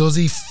 78. Does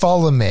he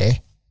follow me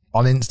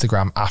on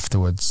Instagram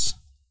afterwards?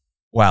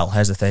 Well,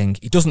 here's the thing.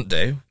 He doesn't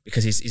do,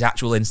 because his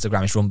actual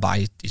Instagram is run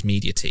by his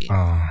media team.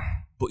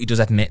 But he does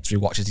admit he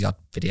watches the odd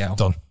video.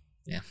 Done.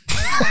 Yeah.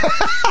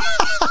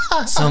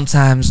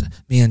 Sometimes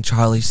me and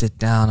Charlie sit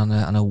down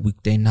on a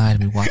weekday night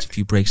and we watch a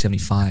few Break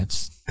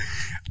 75s.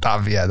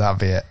 That'd be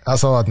it.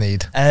 That's all I'd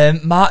need.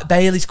 Mark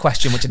Bailey's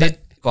question, which I did.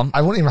 Go on.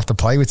 I wouldn't even have to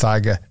play with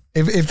Tiger.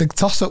 If the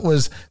toss-up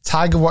was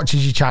Tiger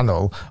watches your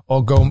channel,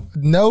 or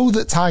know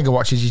that Tiger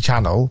watches your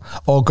channel,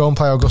 or go and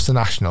play Augusta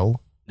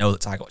National. Know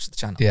that Tiger watches the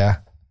channel. Yeah.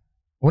 I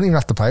wouldn't even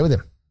have to play with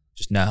him.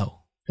 Just know.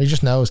 He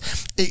just knows.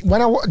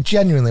 When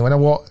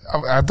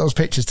I had those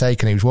pictures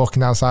taken, he was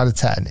walking outside of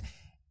 10.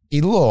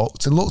 He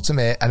looked at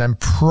me, and then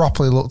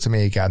properly looked at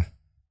me again.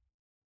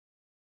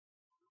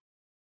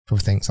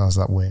 Probably thinks I was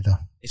that weirdo.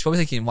 He's probably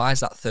thinking, why is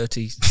that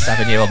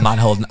 37-year-old man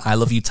holding "I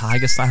love you,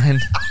 Tiger" sign?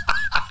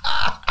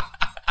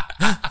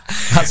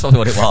 That's probably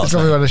what it was. That's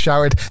probably what I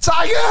shouted,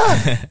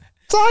 Tiger!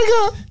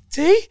 Tiger!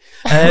 T?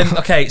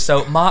 Okay,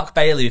 so Mark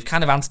Bailey, we've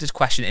kind of answered his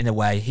question in a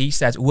way. He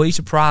says, were you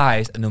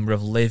surprised a number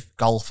of LIV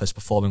golfers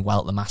performing well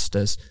at the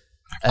Masters?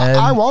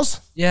 I was.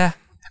 Yeah.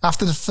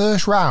 After the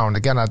first round,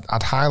 again,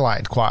 I'd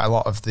highlighted quite a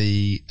lot of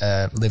the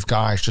LIV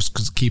guys just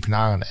because keep an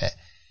eye on it.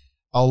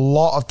 A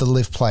lot of the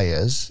LIV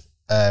players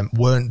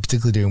weren't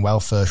particularly doing well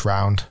first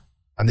round,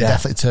 and they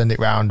definitely turned it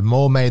round.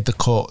 More made the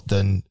cut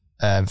than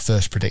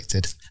first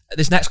predicted.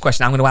 This next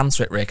question, I'm going to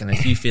answer it, Rick, and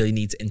if you feel you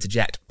need to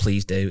interject,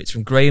 please do. It's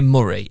from Graham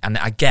Murray, and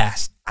I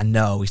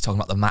know he's talking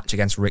about the match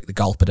against Rick, the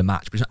golf bidder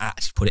match, but he's not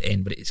actually put it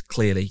in, but it's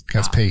clearly...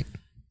 Against Pete.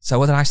 So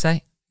what did I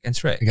say?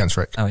 Against Rick? Against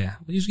Rick. Oh, yeah.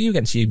 Well, you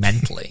against you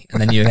mentally,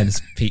 and then you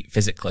against Pete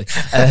physically.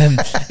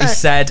 He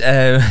said,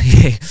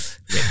 Rick,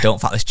 don't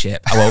fat this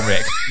chip. I won't,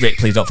 Rick. Rick,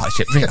 please don't fat this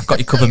chip. Rick, I've got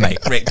you covered, mate.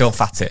 Rick, don't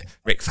fat it.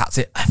 Rick, fat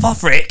it. F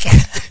off, Rick.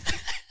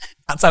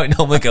 That's how it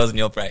normally goes in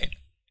your brain,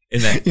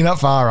 isn't it? You're not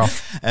far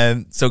off.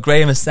 So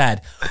Graham has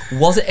said,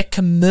 was it a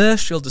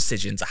commercial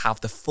decision to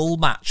have the full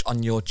match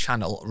on your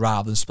channel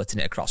rather than splitting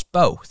it across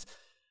both?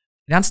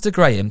 In answer to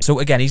Graham, so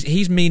again,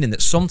 he's meaning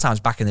that sometimes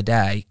back in the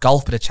day,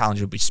 Golf Bidder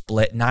Challenge would be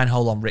split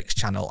 9-hole on Rick's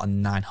channel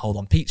and 9-hole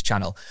on Pete's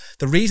channel.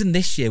 The reason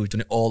this year we've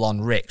done it all on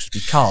Rick's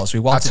was because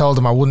we wanted... I told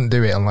him I wouldn't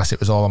do it unless it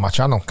was all on my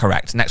channel.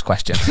 Correct. Next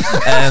question.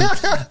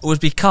 Was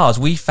because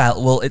we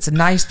felt, well, it's a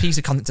nice piece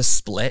of content to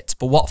split,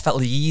 but what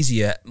felt the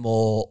easier,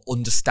 more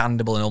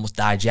understandable and almost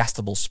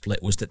digestible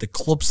split was that the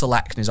club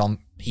selection is on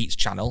Pete's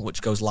channel,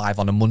 which goes live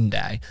on a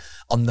Monday.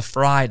 On the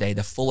Friday,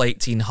 the full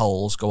 18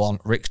 holes go on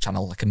Rick's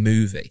channel like a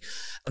movie.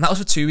 And that was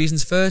for two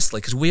reasons. Firstly,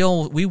 because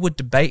we would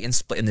debate in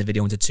splitting the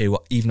video into two,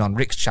 even on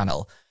Rick's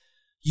channel.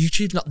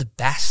 YouTube's not the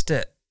best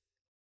at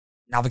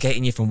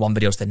navigating you from one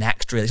video to the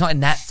next, really. It's not a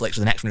Netflix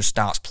where the next one just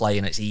starts playing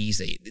and it's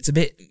easy. It's a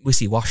bit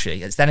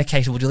wishy-washy. It's then a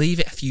case of, would you leave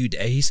it a few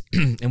days,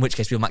 in which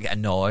case people might get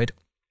annoyed.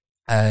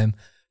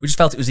 We just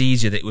felt it was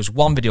easier that it was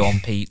one video on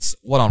Pete's,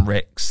 one on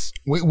Rick's.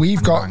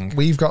 We've got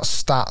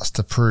stats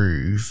to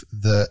prove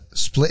that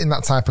splitting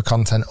that type of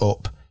content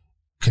up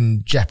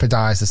can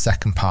jeopardize the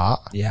second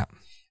part. Yeah.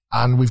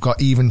 And we've got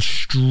even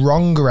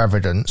stronger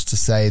evidence to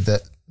say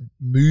that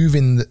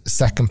moving the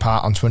second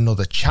part onto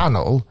another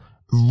channel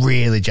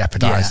really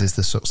jeopardizes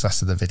the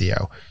success of the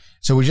video.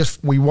 So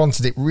we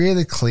wanted it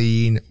really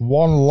clean,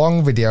 one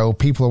long video.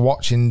 People are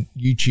watching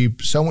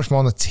YouTube so much more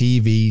on the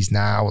TVs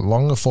now,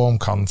 longer form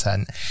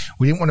content.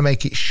 We didn't want to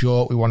make it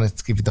short. We wanted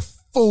to give you the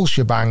full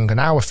shebang, an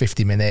hour,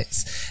 50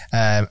 minutes.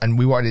 And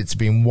we wanted it to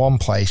be in one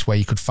place where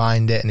you could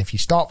find it. And if you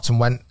stopped and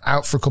went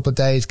out for a couple of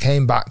days,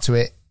 came back to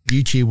it,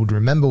 YouTube would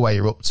remember where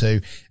you're up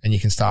to and you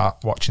can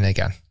start watching it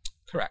again.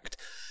 Correct.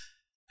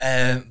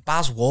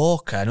 Baz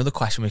Walker, another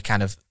question we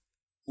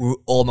were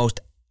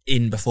almost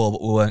in before,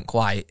 but we weren't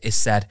quite, is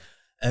said,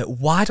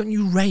 why don't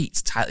you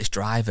rate Titleist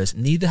drivers?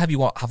 Neither have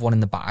you have one in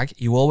the bag.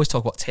 You always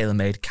talk about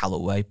TaylorMade,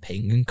 Callaway,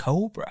 Ping and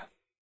Cobra.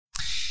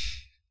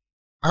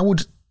 I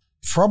would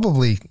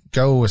probably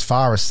go as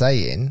far as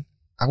saying,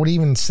 I would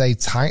even say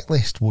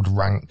Titleist would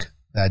rank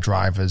their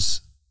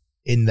drivers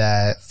in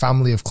their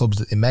family of clubs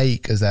that they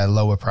make as their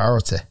lower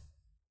priority.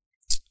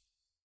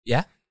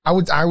 Yeah. I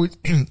would,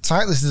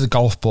 Titleist is a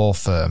golf ball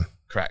firm.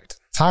 Correct.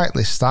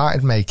 Titleist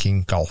started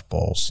making golf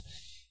balls.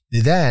 They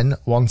then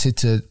wanted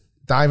to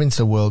dive into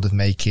the world of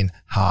making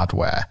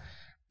hardware.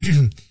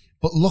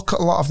 But look at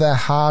a lot of their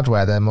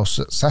hardware, their most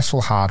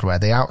successful hardware,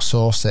 they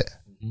outsource it.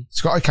 Mm-hmm.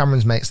 Scotty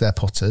Cameron's makes their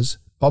putters.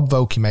 Bob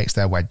Vokey makes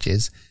their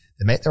wedges.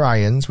 They make their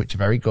irons, which are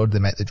very good. They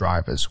make the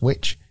drivers,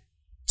 which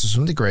to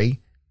some degree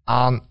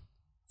aren't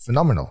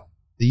phenomenal.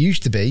 They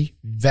used to be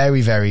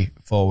very, very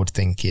forward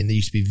thinking. They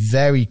used to be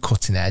very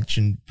cutting edge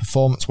and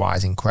performance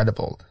wise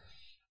incredible.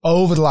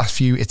 Over the last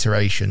few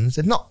iterations,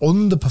 they've not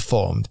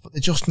underperformed, but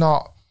they're just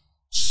not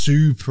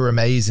super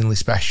amazingly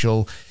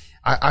special.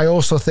 I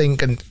also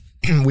think, and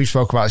we've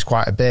spoken about this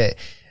quite a bit,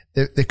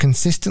 they're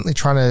consistently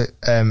trying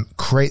to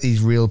create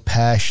these real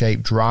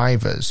pear-shaped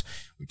drivers,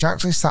 which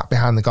actually sat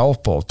behind the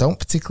golf ball, don't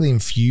particularly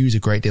infuse a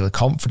great deal of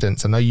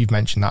confidence. I know you've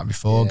mentioned that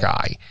before,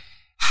 Guy.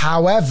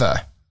 However,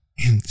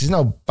 there's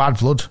no bad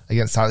blood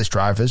against Titleist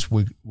drivers.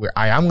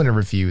 I am going to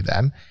review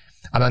them.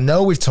 And I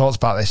know we've talked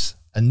about this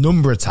a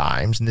number of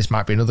times, and this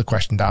might be another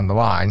question down the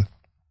line.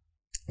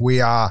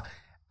 We are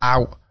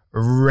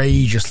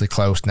outrageously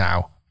close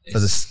now for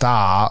the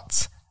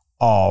start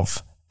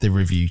of the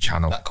review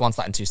channel. Come on to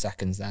that in 2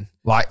 seconds then.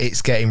 Like,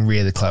 it's getting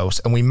really close.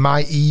 And we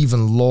might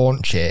even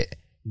launch it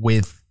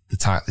with the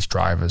Titleist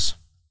drivers.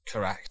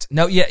 Correct.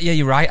 No, yeah,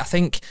 you're right. I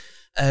think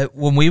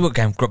when we were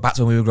going back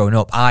to when we were growing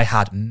up, I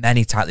had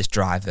many Titleist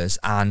drivers,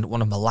 and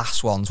one of my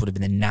last ones would have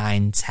been the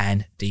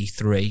 910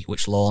 D3,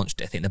 which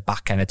launched, I think, the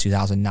back end of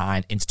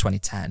 2009 into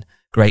 2010.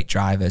 Great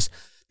drivers.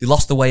 They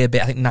lost the way a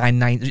bit. I think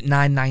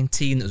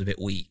 919 that was a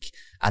bit weak.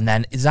 And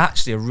then it's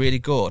actually a really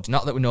good,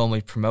 not that we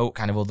normally promote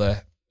kind of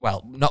other,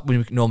 well, not when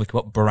we normally come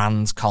up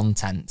brands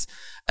content.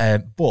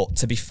 But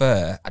to be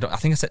fair, I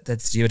think I said that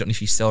to you, I don't know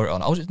if you saw it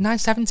on. Oh, was it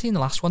 917, the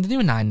last one? Did they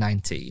do a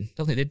 919?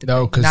 Don't think they did.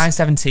 No, because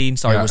 917,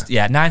 sorry,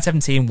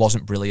 917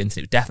 wasn't brilliant.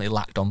 It definitely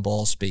lacked on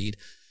ball speed.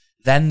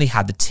 Then they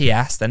had the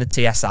TS, then the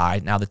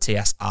TSI, now the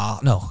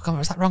TSR. No, come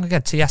on, is that wrong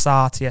again?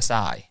 TSR,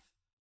 TSI.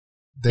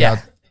 They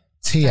had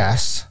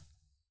TS,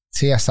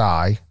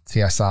 TSI,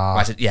 TSR.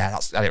 Right, I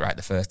had it right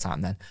the first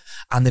time then.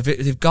 And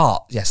they've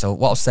got, so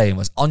what I was saying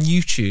was, on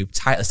YouTube,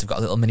 Titleist have got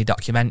a little mini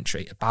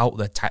documentary about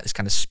the Titleist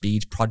kind of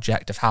speed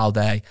project of how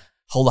they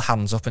hold their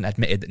hands up and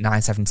admitted that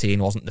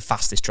 917 wasn't the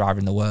fastest driver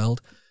in the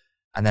world.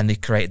 And then they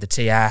created the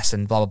TS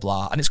and blah, blah,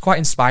 blah. And it's quite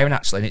inspiring,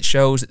 actually. And it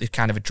shows that they've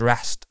kind of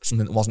addressed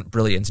something that wasn't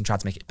brilliant and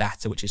tried to make it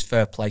better, which is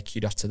fair play,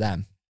 kudos to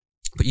them.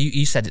 But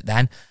you said it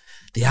then.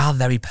 They are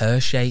very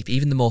pear-shaped,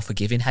 even the more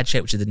forgiving head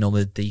shape, which is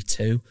normally the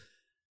D2.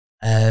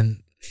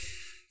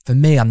 For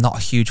me, I'm not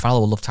a huge fan. I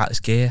love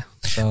Titleist gear.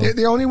 So.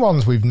 The only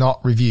ones we've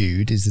not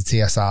reviewed is the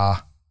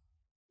TSR.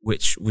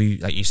 Which we,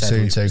 like you said,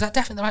 soon too. Was that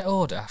definitely the right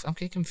order? I'm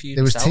getting confused.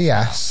 There was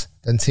TS,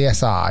 then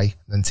TSI,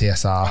 then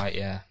TSR. Right,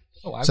 yeah.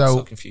 Oh, I was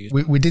so confused.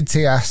 We did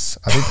TS.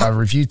 I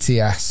reviewed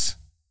TS.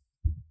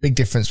 Big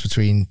difference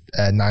between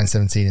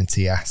 917 and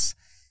TS.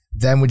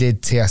 Then we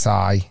did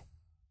TSI,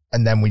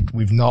 and then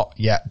we've not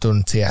yet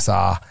done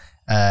TSR.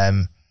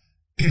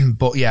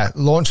 But yeah,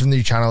 launch of the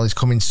new channel is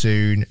coming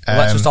soon.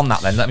 Let's just on that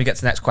then. Let me get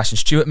to the next question.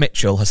 Stuart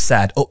Mitchell has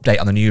said, update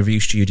on the new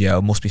review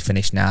studio must be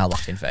finished now,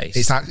 laughing face.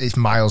 It's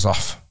miles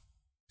off.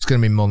 It's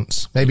going to be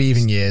months, maybe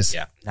even years.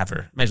 Yeah,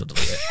 never. May as well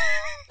delete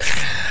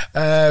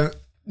it.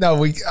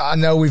 No, I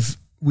know we've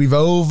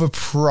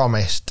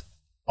overpromised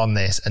on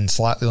this and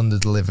slightly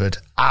underdelivered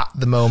at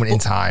the moment in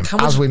time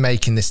as we're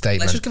making this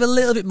statement. Let's just give a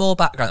little bit more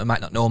background that we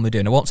might not normally do.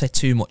 And I won't say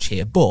too much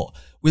here, but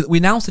we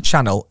announced the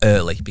channel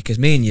early because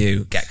me and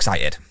you get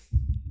excited.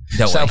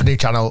 Set up a new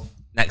channel.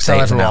 Next tell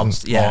day everyone,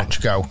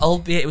 launch, go.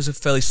 Albeit it was a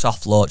fairly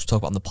soft launch to talk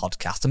about on the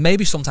podcast. And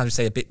maybe sometimes we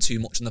say a bit too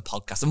much on the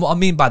podcast. And what I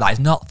mean by that is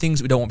not things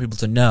that we don't want people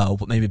to know,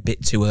 but maybe a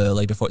bit too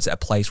early before it's at a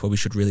place where we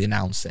should really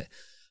announce it.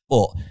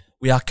 But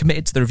we are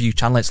committed to the review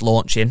channel. It's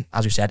launching,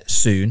 as we said,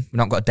 soon. We've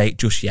not got a date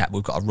just yet.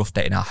 We've got a rough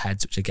date in our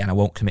heads, which again, I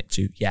won't commit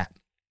to yet.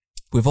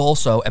 We've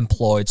also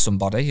employed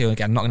somebody who,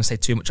 again, I'm not going to say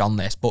too much on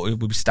this, but we'll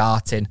be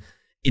starting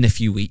in a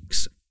few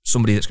weeks.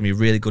 Somebody that's going to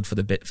be really good for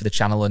the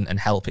channel and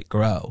help it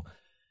grow.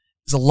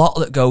 There's a lot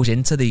that goes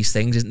into these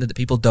things, isn't there, that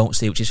people don't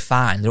see, which is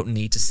fine. They don't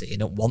need to see it. They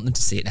don't want them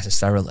to see it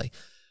necessarily.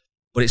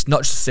 But it's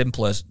not just as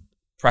simple as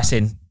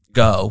pressing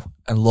go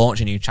and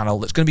launch a new channel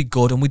that's going to be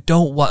good. And we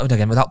don't want,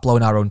 again, without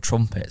blowing our own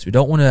trumpets, we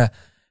don't want to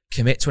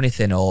commit to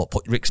anything or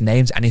put Rick's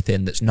name to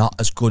anything that's not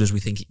as good as we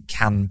think it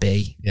can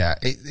be. Yeah,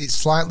 it's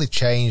slightly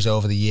changed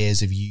over the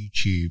years of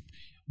YouTube.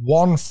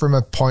 One, from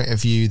a point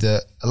of view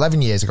that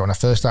 11 years ago when I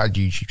first started a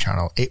YouTube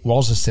channel, it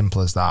was as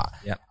simple as that.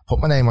 Yep. Put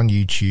my name on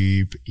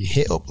YouTube, you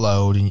hit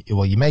upload, and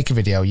you make a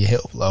video, you hit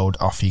upload,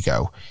 off you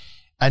go.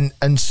 And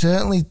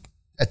certainly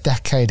a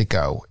decade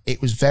ago,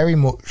 it was very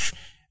much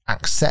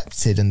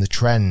accepted in the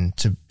trend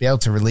to be able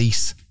to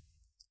release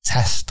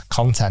test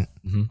content.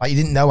 Mm-hmm. Like, you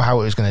didn't know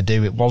how it was going to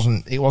do. It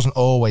wasn't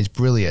always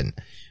brilliant.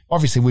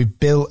 Obviously, we've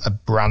built a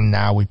brand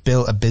now. We've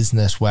built a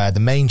business where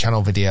the main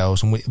channel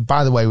videos, and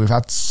by the way, we've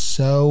had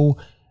so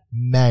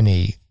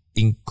many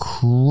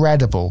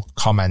incredible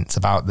comments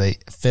about the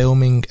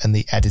filming and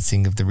the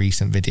editing of the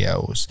recent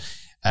videos.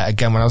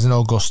 Again, when I was in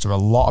Augusta, a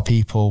lot of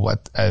people,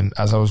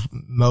 as I was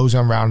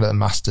moseying around at the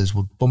Masters,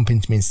 would bump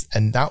into me,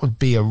 and that would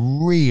be a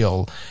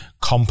real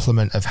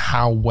compliment of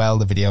how well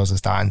the videos are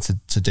starting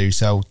to do.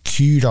 So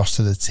kudos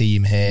to the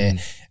team here.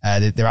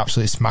 They're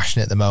absolutely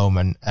smashing it at the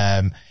moment.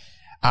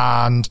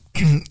 And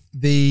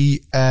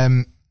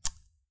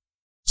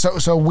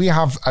so we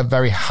have a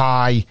very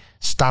high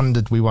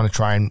standard we want to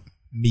try and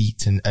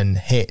meet and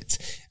hit.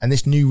 And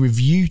this new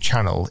review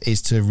channel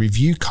is to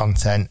review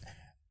content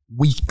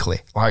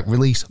weekly, like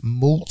release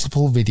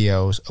multiple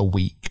videos a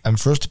week. And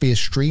for us to be as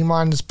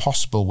streamlined as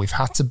possible, we've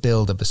had to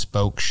build a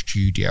bespoke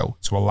studio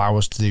to allow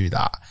us to do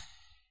that.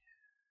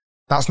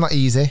 That's not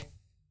easy.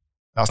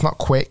 That's not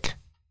quick.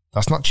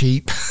 That's not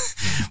cheap.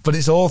 But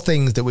it's all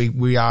things that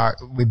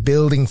we're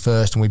building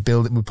first, and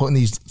we're putting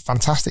these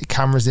fantastic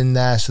cameras in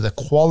there, so the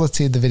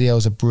quality of the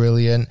videos are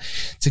brilliant,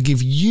 to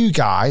give you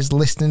guys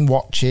listening,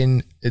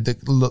 watching,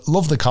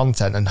 love the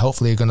content, and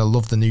hopefully you're going to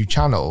love the new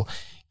channel,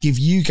 give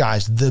you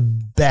guys the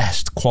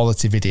best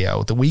quality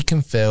video that we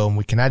can film,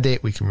 we can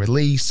edit, we can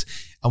release.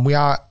 And we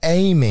are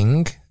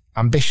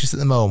ambitious at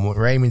the moment,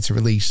 we're aiming to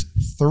release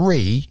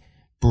 3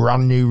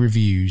 brand new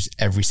reviews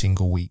every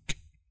single week.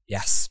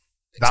 Yes.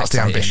 That's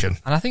exciting. The ambition.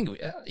 And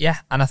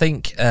I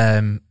think,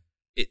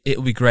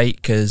 it'll be great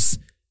because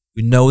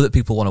we know that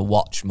people want to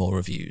watch more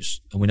reviews,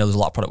 and we know there's a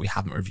lot of product we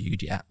haven't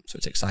reviewed yet. So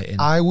it's exciting.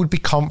 I would be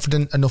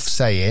confident enough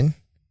saying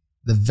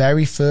the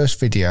very first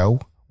video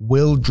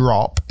will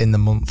drop in the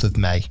month of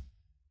May.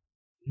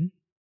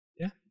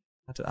 Yeah,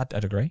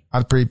 I'd agree.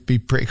 I'd be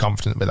pretty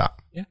confident with that.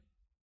 Yeah.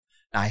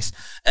 Nice.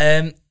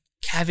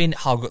 Kevin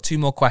Hogg, got 2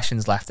 more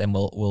questions left, then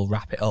we'll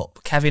wrap it up.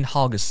 Kevin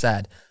Hogg has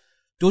said,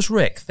 does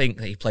Rick think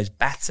that he plays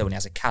better when he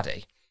has a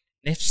caddy?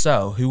 And if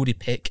so, who would he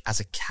pick as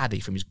a caddy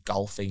from his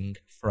golfing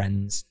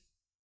friends?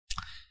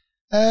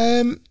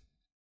 It's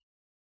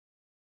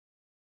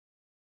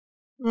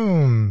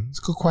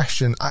a good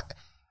question.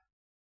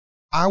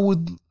 I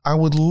would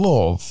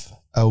love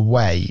a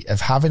way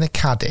of having a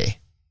caddy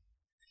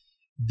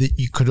that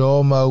you could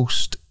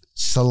almost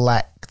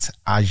select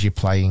as you're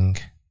playing.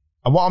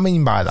 And what I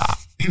mean by that,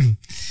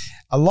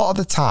 a lot of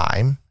the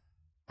time,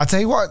 I'll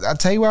tell you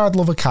where I'd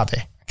love a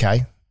caddy,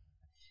 okay?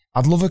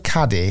 I'd love a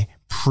caddy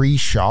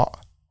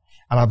pre-shot,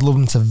 and I'd love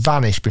them to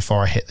vanish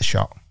before I hit the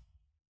shot.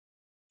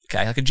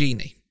 Okay, like a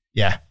genie.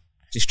 Yeah. So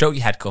you stroke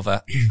your head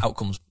cover, out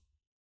comes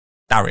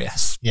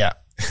Darius. Yeah.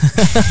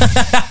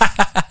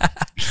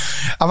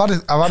 I've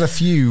had a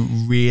few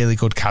really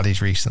good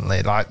caddies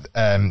recently. Like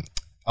Doug,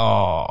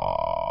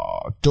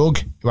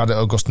 who had at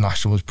Augusta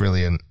National, was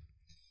brilliant.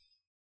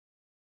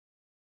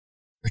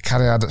 The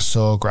caddy I had at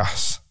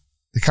Sawgrass.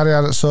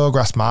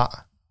 Matt.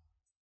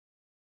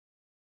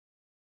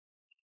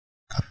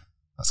 God,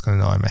 that's going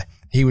to annoy me.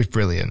 He was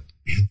brilliant.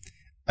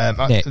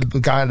 The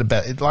guy at the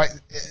belt, like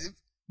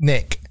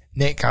Nick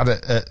had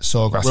it at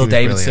Sawgrass. Will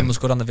Davidson was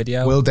good on the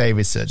video. Will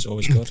Davidson. It's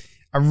always good.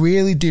 I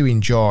really do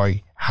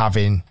enjoy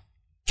having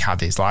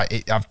caddies. I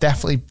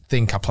definitely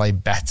think I play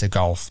better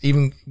golf.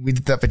 Even we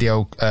did that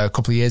video a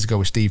couple of years ago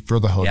with Steve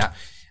Brotherhood. Yeah.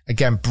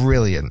 Again,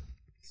 brilliant.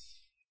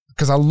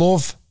 Because I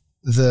love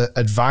the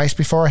advice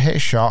before I hit a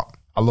shot.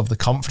 I love the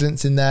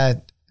confidence in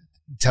there,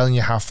 telling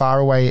you how far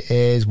away it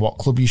is, what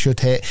club you should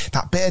hit.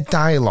 That bit of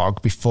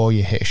dialogue before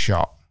you hit a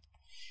shot.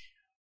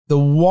 The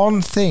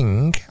one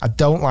thing I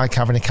don't like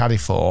having a caddy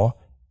for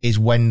is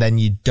when then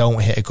you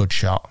don't hit a good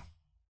shot.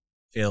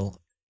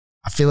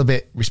 I feel a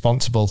bit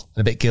responsible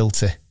and a bit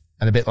guilty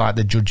and a bit like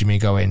they're judging me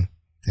going,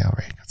 yeah,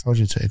 Rick, I told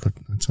you to do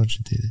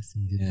this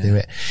and you didn't do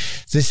it.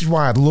 So this is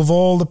why I'd love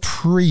all the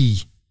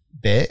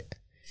pre-bit,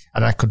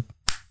 and I could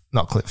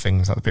not clip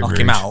things, that's a bit rude. Knock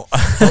him out.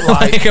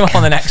 Like, him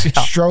on the next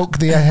shot. Stroke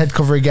the head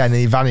cover again and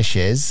he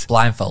vanishes.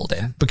 Blindfold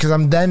him. Because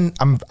I'm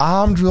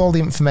armed with all the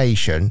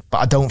information, but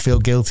I don't feel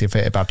guilty if I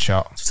hit a bad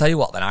shot. So tell you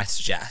what then, I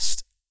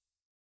suggest,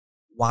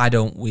 why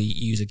don't we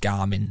use a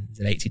Garmin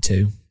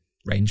Z82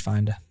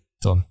 rangefinder?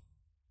 Done.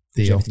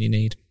 Deal. Everything you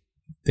need.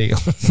 Deal.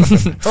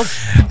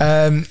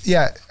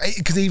 Yeah,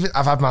 because even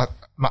I've had my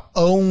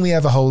only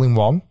ever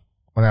hole-in-one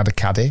when I had a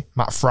caddy.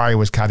 Matt Fryer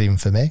was caddying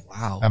for me.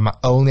 Wow. And my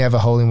only ever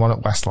hole-in-one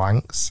at West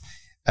Lancs.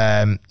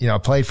 I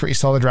played pretty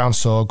solid around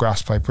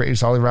Sawgrass, played pretty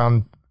solid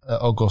around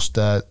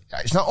Augusta.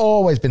 It's not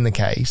always been the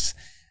case,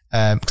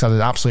 because I had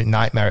an absolute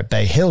nightmare at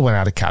Bay Hill when I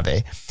had a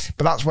caddy.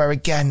 But that's where,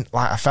 again,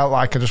 I felt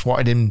like I just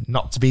wanted him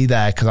not to be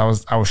there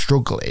because I was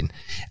struggling.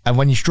 And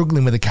when you're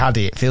struggling with a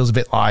caddy, it feels a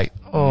bit like,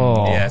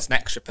 yeah, it's an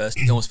extra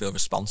person you almost feel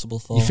responsible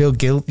for. You feel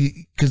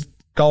guilty because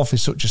golf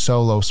is such a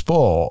solo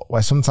sport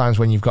where sometimes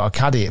when you've got a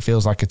caddy, it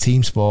feels like a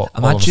team sport.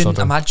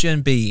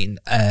 Imagine being,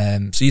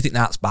 so you think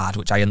that's bad,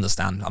 which I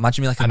understand.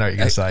 Imagine being like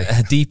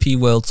a DP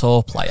World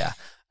Tour player,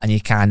 and you're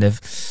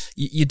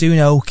doing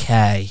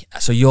okay.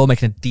 So you're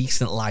making a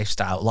decent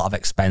lifestyle, a lot of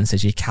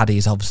expenses. Your caddy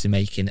is obviously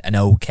making an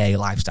okay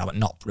lifestyle, but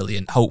not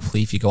brilliant.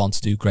 Hopefully, if you go on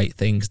to do great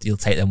things, you'll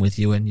take them with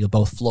you and you'll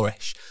both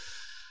flourish.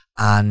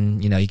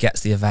 And, you get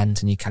to the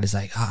event and your caddy's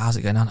like, oh, how's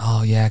it going on?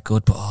 Oh, yeah,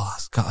 good, but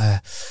I've got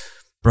a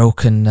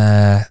broken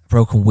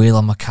wheel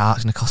on my car.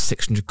 It's going to cost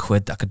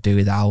 £600 that I could do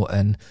without.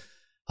 And,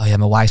 oh yeah,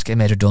 my wife's getting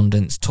made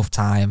redundant. It's a tough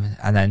time.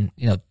 And then,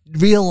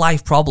 real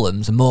life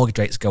problems and mortgage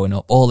rates going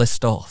up, all this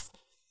stuff.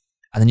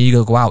 And then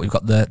you go out, you've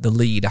got the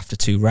lead after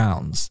 2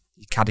 rounds.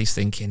 Your caddy's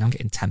thinking, I'm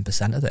getting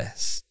 10% of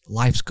this.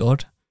 Life's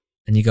good.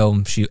 And you go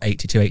and shoot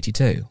 82,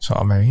 82. That's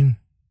what I mean.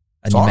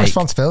 And you make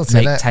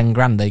 10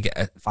 grand, they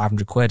get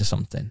 £500 or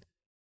something.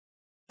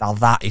 Now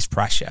that is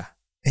pressure.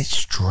 It's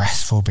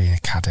stressful being a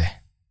caddy.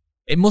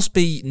 It must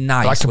be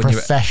nice. Like a when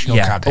professional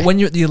caddy. But when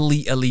you're at the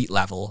elite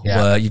level,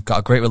 where you've got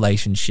a great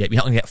relationship, you're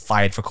not going to get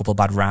fired for a couple of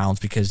bad rounds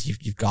because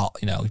you've got,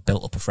 you've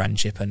built up a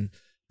friendship and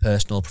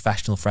personal,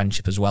 professional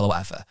friendship as well or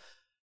whatever.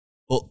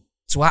 But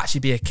to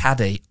actually be a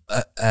caddy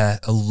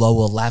at a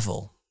lower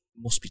level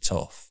must be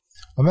tough.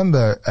 I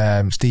remember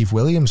Steve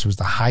Williams was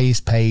the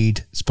highest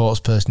paid sports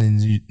person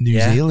in New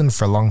Zealand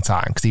for a long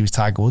time because he was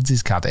Tiger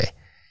Woods' caddy.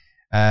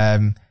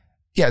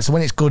 So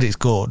when it's good, it's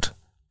good.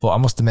 But I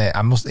must admit,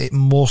 it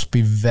must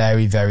be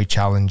very, very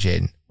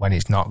challenging when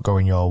it's not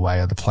going your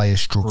way or the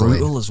player's struggling.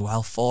 Brutal as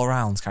well. 4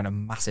 rounds, kind of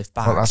massive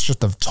bag. Well, that's just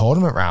the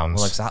tournament rounds.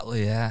 Well,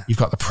 exactly, yeah. You've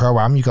got the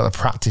pro-am, you've got the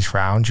practice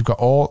rounds, you've got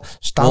all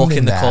standing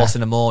walking the there. course in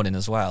the morning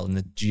as well, in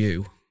the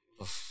dew.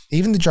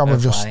 Even the job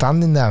of just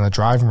standing there on the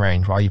driving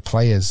range while your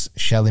players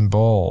shelling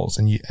balls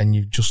and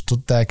you've just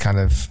stood there kind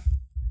of...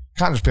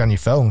 Can't just be on your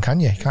phone, can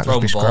you? You can't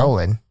just be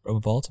scrolling. Throw a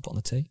ball to put on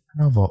the tee.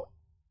 No, but...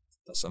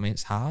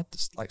 it's hard.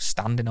 It's like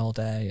standing all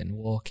day and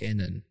walking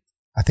and...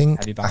 I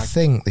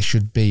think there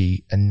should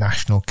be a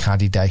National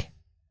Caddy Day.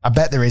 I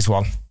bet there is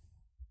one.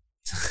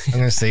 I'm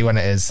going to see when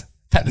it is.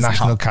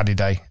 National Caddy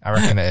Day. I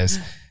reckon it is.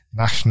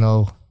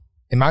 National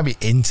It might be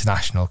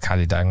International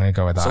Caddy Day. I'm going to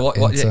go with that. So what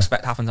do you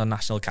expect happens on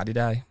National Caddy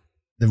Day?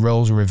 The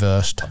roles are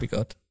reversed. That'd be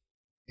good.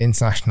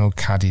 International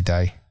Caddy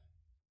Day.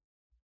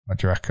 What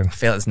do you reckon? I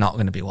feel it's not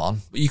going to be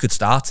one. But you could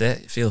start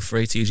it. Feel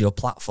free to use your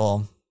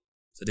platform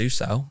to do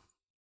so.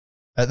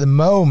 At the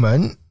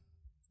moment,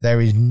 there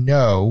is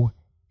no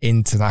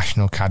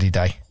International Caddy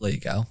Day. There you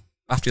go.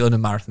 After your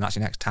London Marathon, that's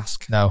your next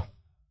task. No.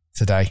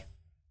 Today.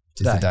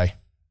 Today? Today.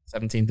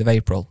 17th of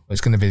April.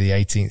 It's going to be the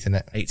 18th, isn't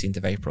it? 18th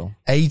of April.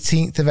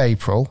 18th of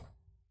April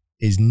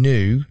is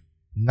new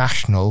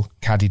National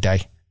Caddy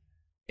Day.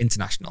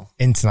 International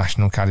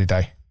Caddy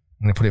Day.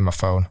 I'm going to put it in my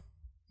phone.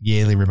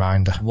 Yearly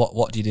reminder.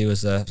 What do you do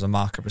as a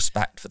mark of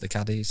respect for the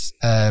caddies?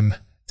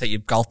 Take your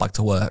golf bag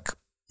to work.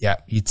 Yeah,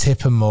 you tip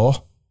them more.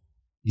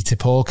 You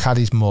tip all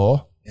caddies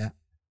more. Yeah.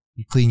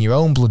 You clean your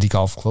own bloody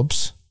golf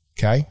clubs.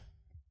 Okay.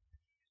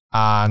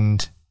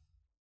 And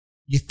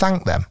you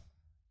thank them.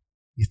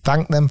 You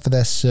thank them for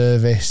their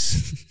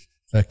service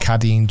for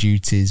caddying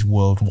duties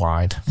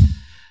worldwide.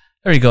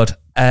 Very good.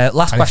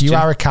 Last question. If you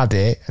are a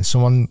caddy and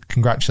someone,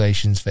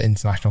 congratulations for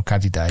International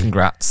Caddy Day.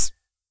 Congrats.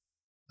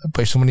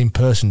 But if someone in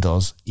person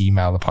does,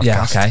 email the podcast.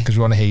 Yeah, okay. Because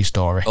we want to hear your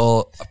story.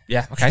 Or,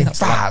 yeah, okay. In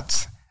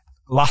fact,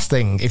 last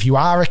thing, if you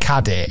are a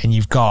caddy and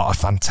you've got a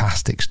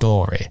fantastic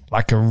story,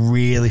 like a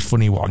really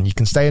funny one, you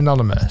can stay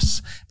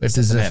anonymous. But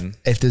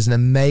if there's an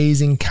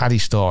amazing caddy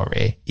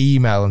story,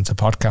 email them to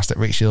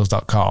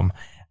podcast@rickshields.com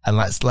and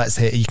let's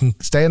hear. You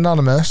can stay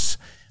anonymous,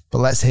 but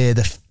let's hear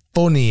the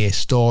funniest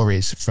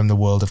stories from the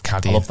world of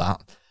caddying. I love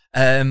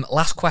that.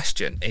 Last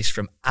question is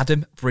from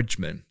Adam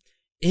Bridgman.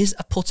 Is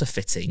a putter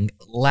fitting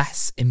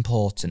less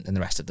important than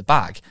the rest of the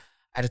bag?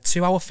 I had a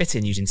 2-hour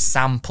fitting using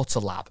Sam Putter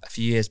Lab a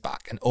few years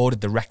back and ordered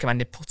the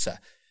recommended putter,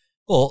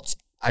 but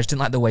I just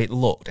didn't like the way it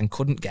looked and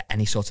couldn't get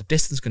any sort of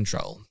distance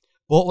control.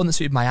 Bought one that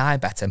suited my eye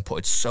better and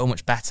putted so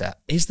much better.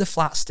 Is the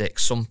flat stick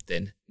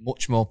something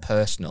much more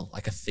personal,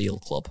 like a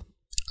field club?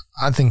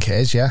 I think it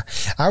is, yeah.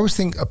 I always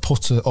think a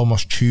putter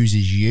almost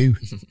chooses you.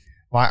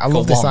 Like, I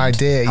love this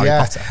idea,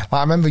 yeah. Like,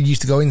 I remember you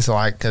used to go into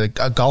like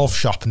a golf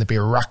shop and there'd be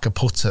a rack of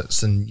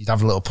putters and you'd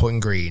have a little putting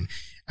green.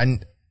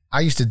 And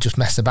I used to just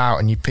mess about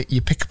and you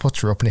pick a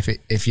putter up and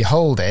if you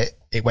hold it,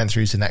 it went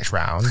through to the next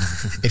round.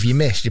 If you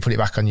missed, you put it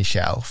back on your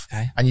shelf.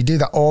 Okay. And you do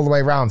that all the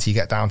way around till you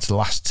get down to the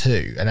last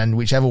two. And then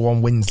whichever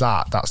one wins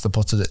that's the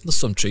putter that... There's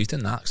some truth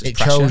in that. It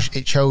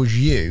chose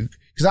you.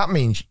 Because that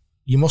means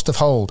you must have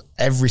held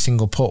every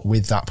single putt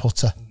with that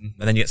putter. And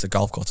then you get to the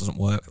golf course, it doesn't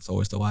work. That's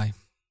always the way.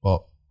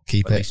 But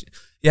keep it.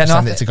 Yeah,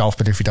 Send it to golf,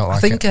 but if you don't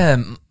like it. I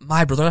think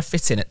my brother had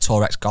fit in at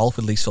Torex Golf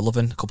with Lee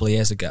Sullivan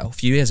a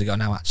few years ago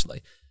now,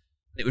 actually.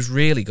 It was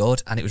really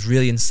good and it was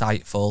really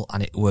insightful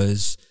and it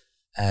was,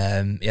 he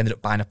ended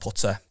up buying a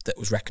putter that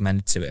was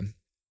recommended to him.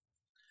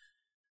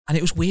 And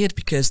it was weird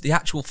because the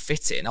actual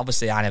fitting,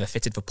 obviously I never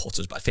fitted for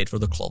putters, but I fitted for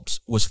other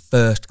clubs, was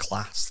first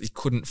class. He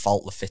couldn't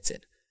fault the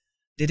fitting.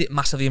 Did it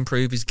massively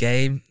improve his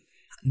game?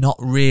 Not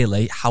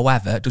really.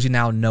 However, does he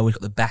now know he's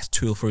got the best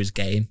tool for his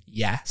game?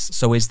 Yes.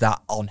 So is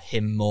that on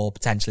him more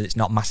potentially? It's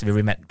not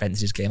massively reinvented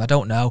his game. I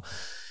don't know.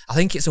 I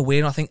think it's a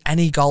weird one. I think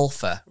any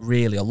golfer,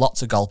 really, or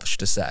lots of golfers,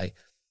 should I say,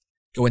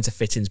 go into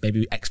fittings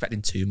maybe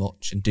expecting too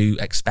much and do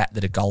expect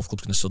that a golf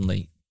club's going to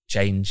suddenly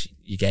change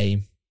your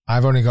game.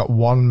 I've only got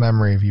one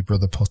memory of your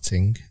brother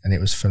putting and it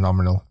was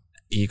phenomenal.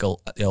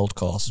 Eagle at the old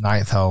course.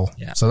 9th hole.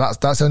 Yeah. So that's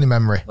the only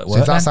memory. So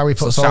if that's how he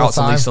puts all the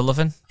time. Lee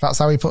Sullivan. If that's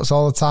how he puts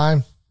all the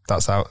time.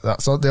 That's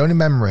the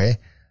only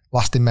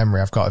lasting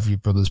memory I've got of your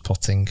brother's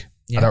putting.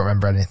 Yeah. I don't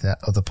remember anything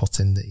other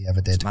putting that he ever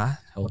did.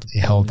 He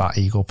held that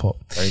eagle putt.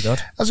 Very good.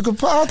 That's a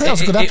good. I think that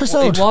was a good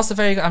episode. It was a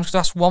very good. I'm just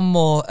going to ask one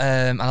more,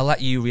 and I'll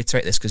let you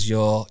reiterate this because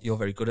you're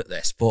very good at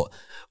this. But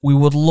we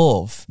would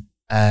love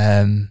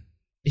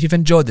if you've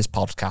enjoyed this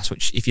podcast,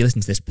 which if you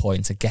listen to this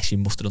point, I guess you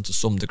must have done to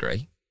some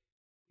degree.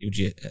 Would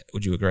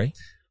you agree?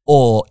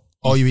 Or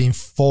you're being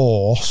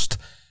forced.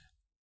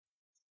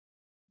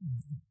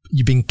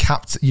 You've been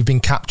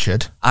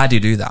captured. I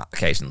do that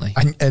occasionally.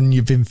 And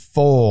you've been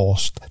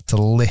forced to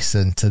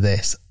listen to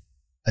this.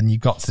 And you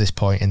got to this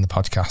point in the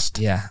podcast.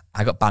 Yeah.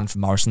 I got banned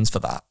from Morrison's for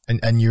that.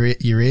 And your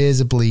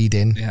ears are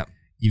bleeding. Yeah.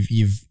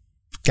 You've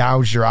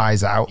gouged your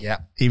eyes out. Yeah.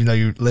 Even though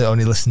you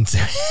only listened to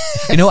it.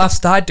 You know what I've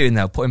started doing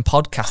though? Putting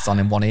podcasts on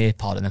in one ear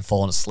pod and then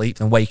falling asleep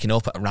and waking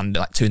up at around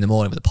like 2 a.m.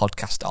 with the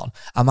podcast on.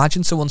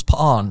 Imagine someone's put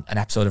on an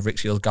episode of Rick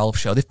Shields Golf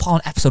Show. They've put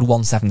on episode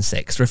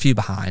 176. They're a few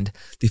behind.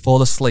 They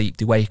fall asleep.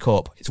 They wake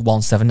up. It's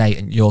 178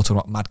 and you're talking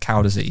about mad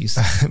cow disease.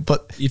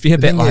 But you'd be a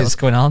bit like, what's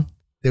going on?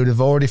 They would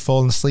have already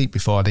fallen asleep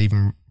before I'd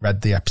even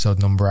read the episode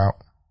number out.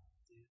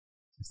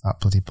 It's that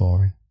bloody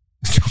boring.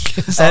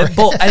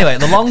 But anyway,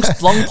 the long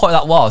point of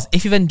that was,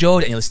 if you've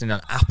enjoyed it and you're listening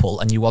on Apple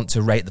and you want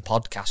to rate the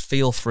podcast,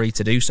 feel free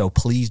to do so.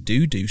 Please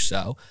do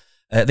so.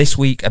 This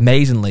week,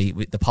 amazingly,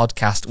 the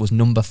podcast was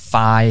number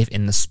 5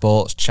 in the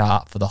sports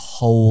chart for the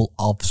whole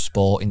of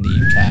sport in the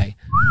UK.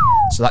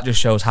 So that just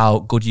shows how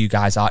good you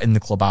guys are in the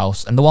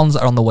clubhouse and the ones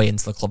that are on the way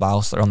into the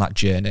clubhouse that are on that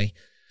journey.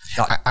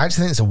 I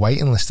actually think it's a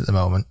waiting list at the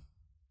moment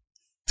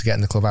to get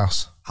in the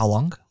clubhouse. How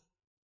long?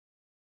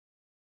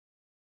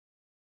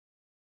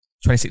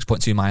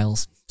 26.2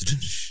 miles.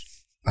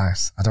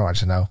 Nice. I don't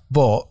actually know.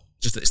 But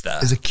Just that it's there.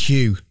 there's a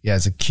queue. Yeah,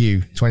 there's a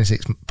queue.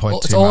 26.2 Well,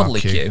 it's mile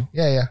orderly queue.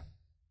 Yeah.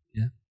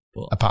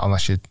 But Apart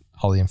unless you're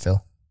Holly and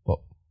Phil. But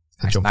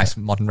nice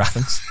modern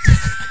reference.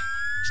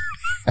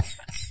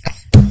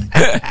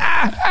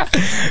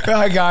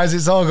 Right, guys,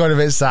 it's all going a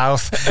bit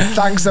south.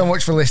 Thanks so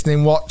much for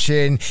listening,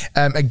 watching.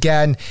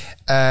 Again,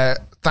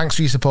 thanks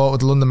for your support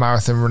with the London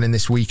Marathon running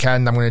this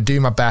weekend. I'm going to do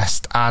my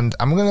best, and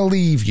I'm going to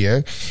leave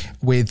you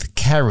with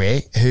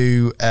Kerry,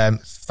 who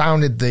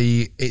founded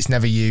the It's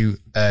Never You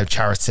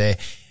charity.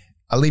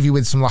 I'll leave you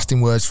with some lasting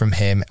words from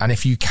him, and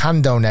if you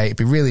can donate, it'd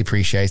be really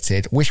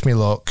appreciated. Wish me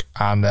luck,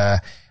 and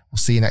we'll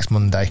see you next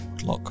Monday.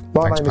 Good luck.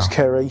 My Thanks, name is pal.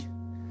 Kerry.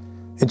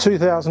 In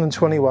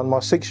 2021, my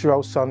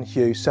 6-year-old son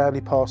Hugh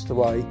sadly passed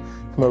away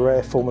from a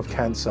rare form of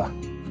cancer.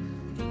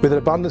 With an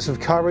abundance of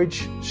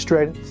courage,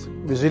 strength,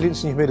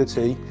 resilience and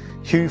humility,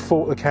 Hugh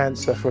fought the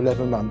cancer for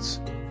 11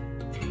 months.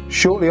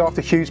 Shortly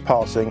after Hugh's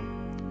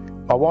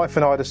passing, my wife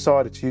and I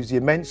decided to use the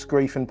immense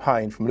grief and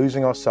pain from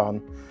losing our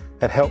son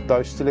and help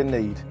those still in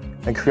need,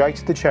 and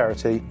created the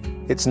charity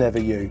It's Never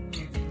You,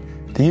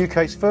 the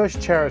UK's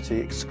first charity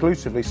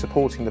exclusively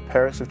supporting the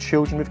parents of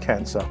children with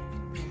cancer.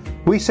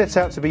 We set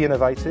out to be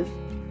innovative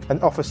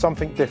and offer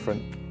something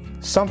different,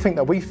 something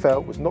that we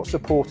felt was not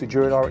supported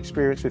during our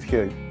experience with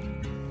Hugh.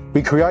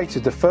 We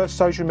created the first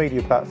social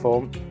media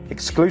platform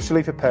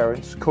exclusively for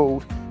parents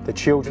called the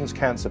Children's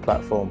Cancer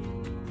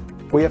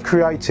Platform. We have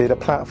created a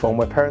platform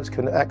where parents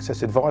can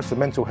access advice on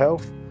mental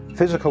health,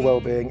 physical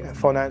well-being and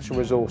financial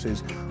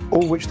resources,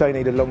 all which they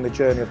need along the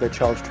journey of their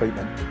child's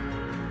treatment.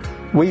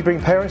 We bring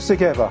parents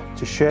together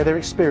to share their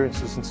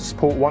experiences and to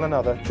support one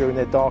another during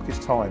their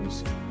darkest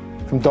times,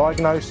 from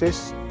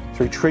diagnosis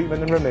through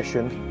treatment and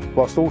remission,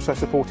 whilst also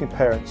supporting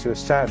parents who have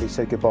sadly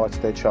said goodbye to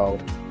their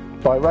child.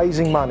 By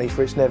raising money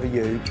for It's Never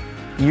You,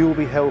 you will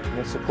be helping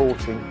and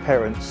supporting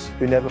parents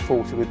who never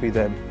thought it would be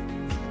them.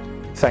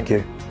 Thank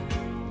you.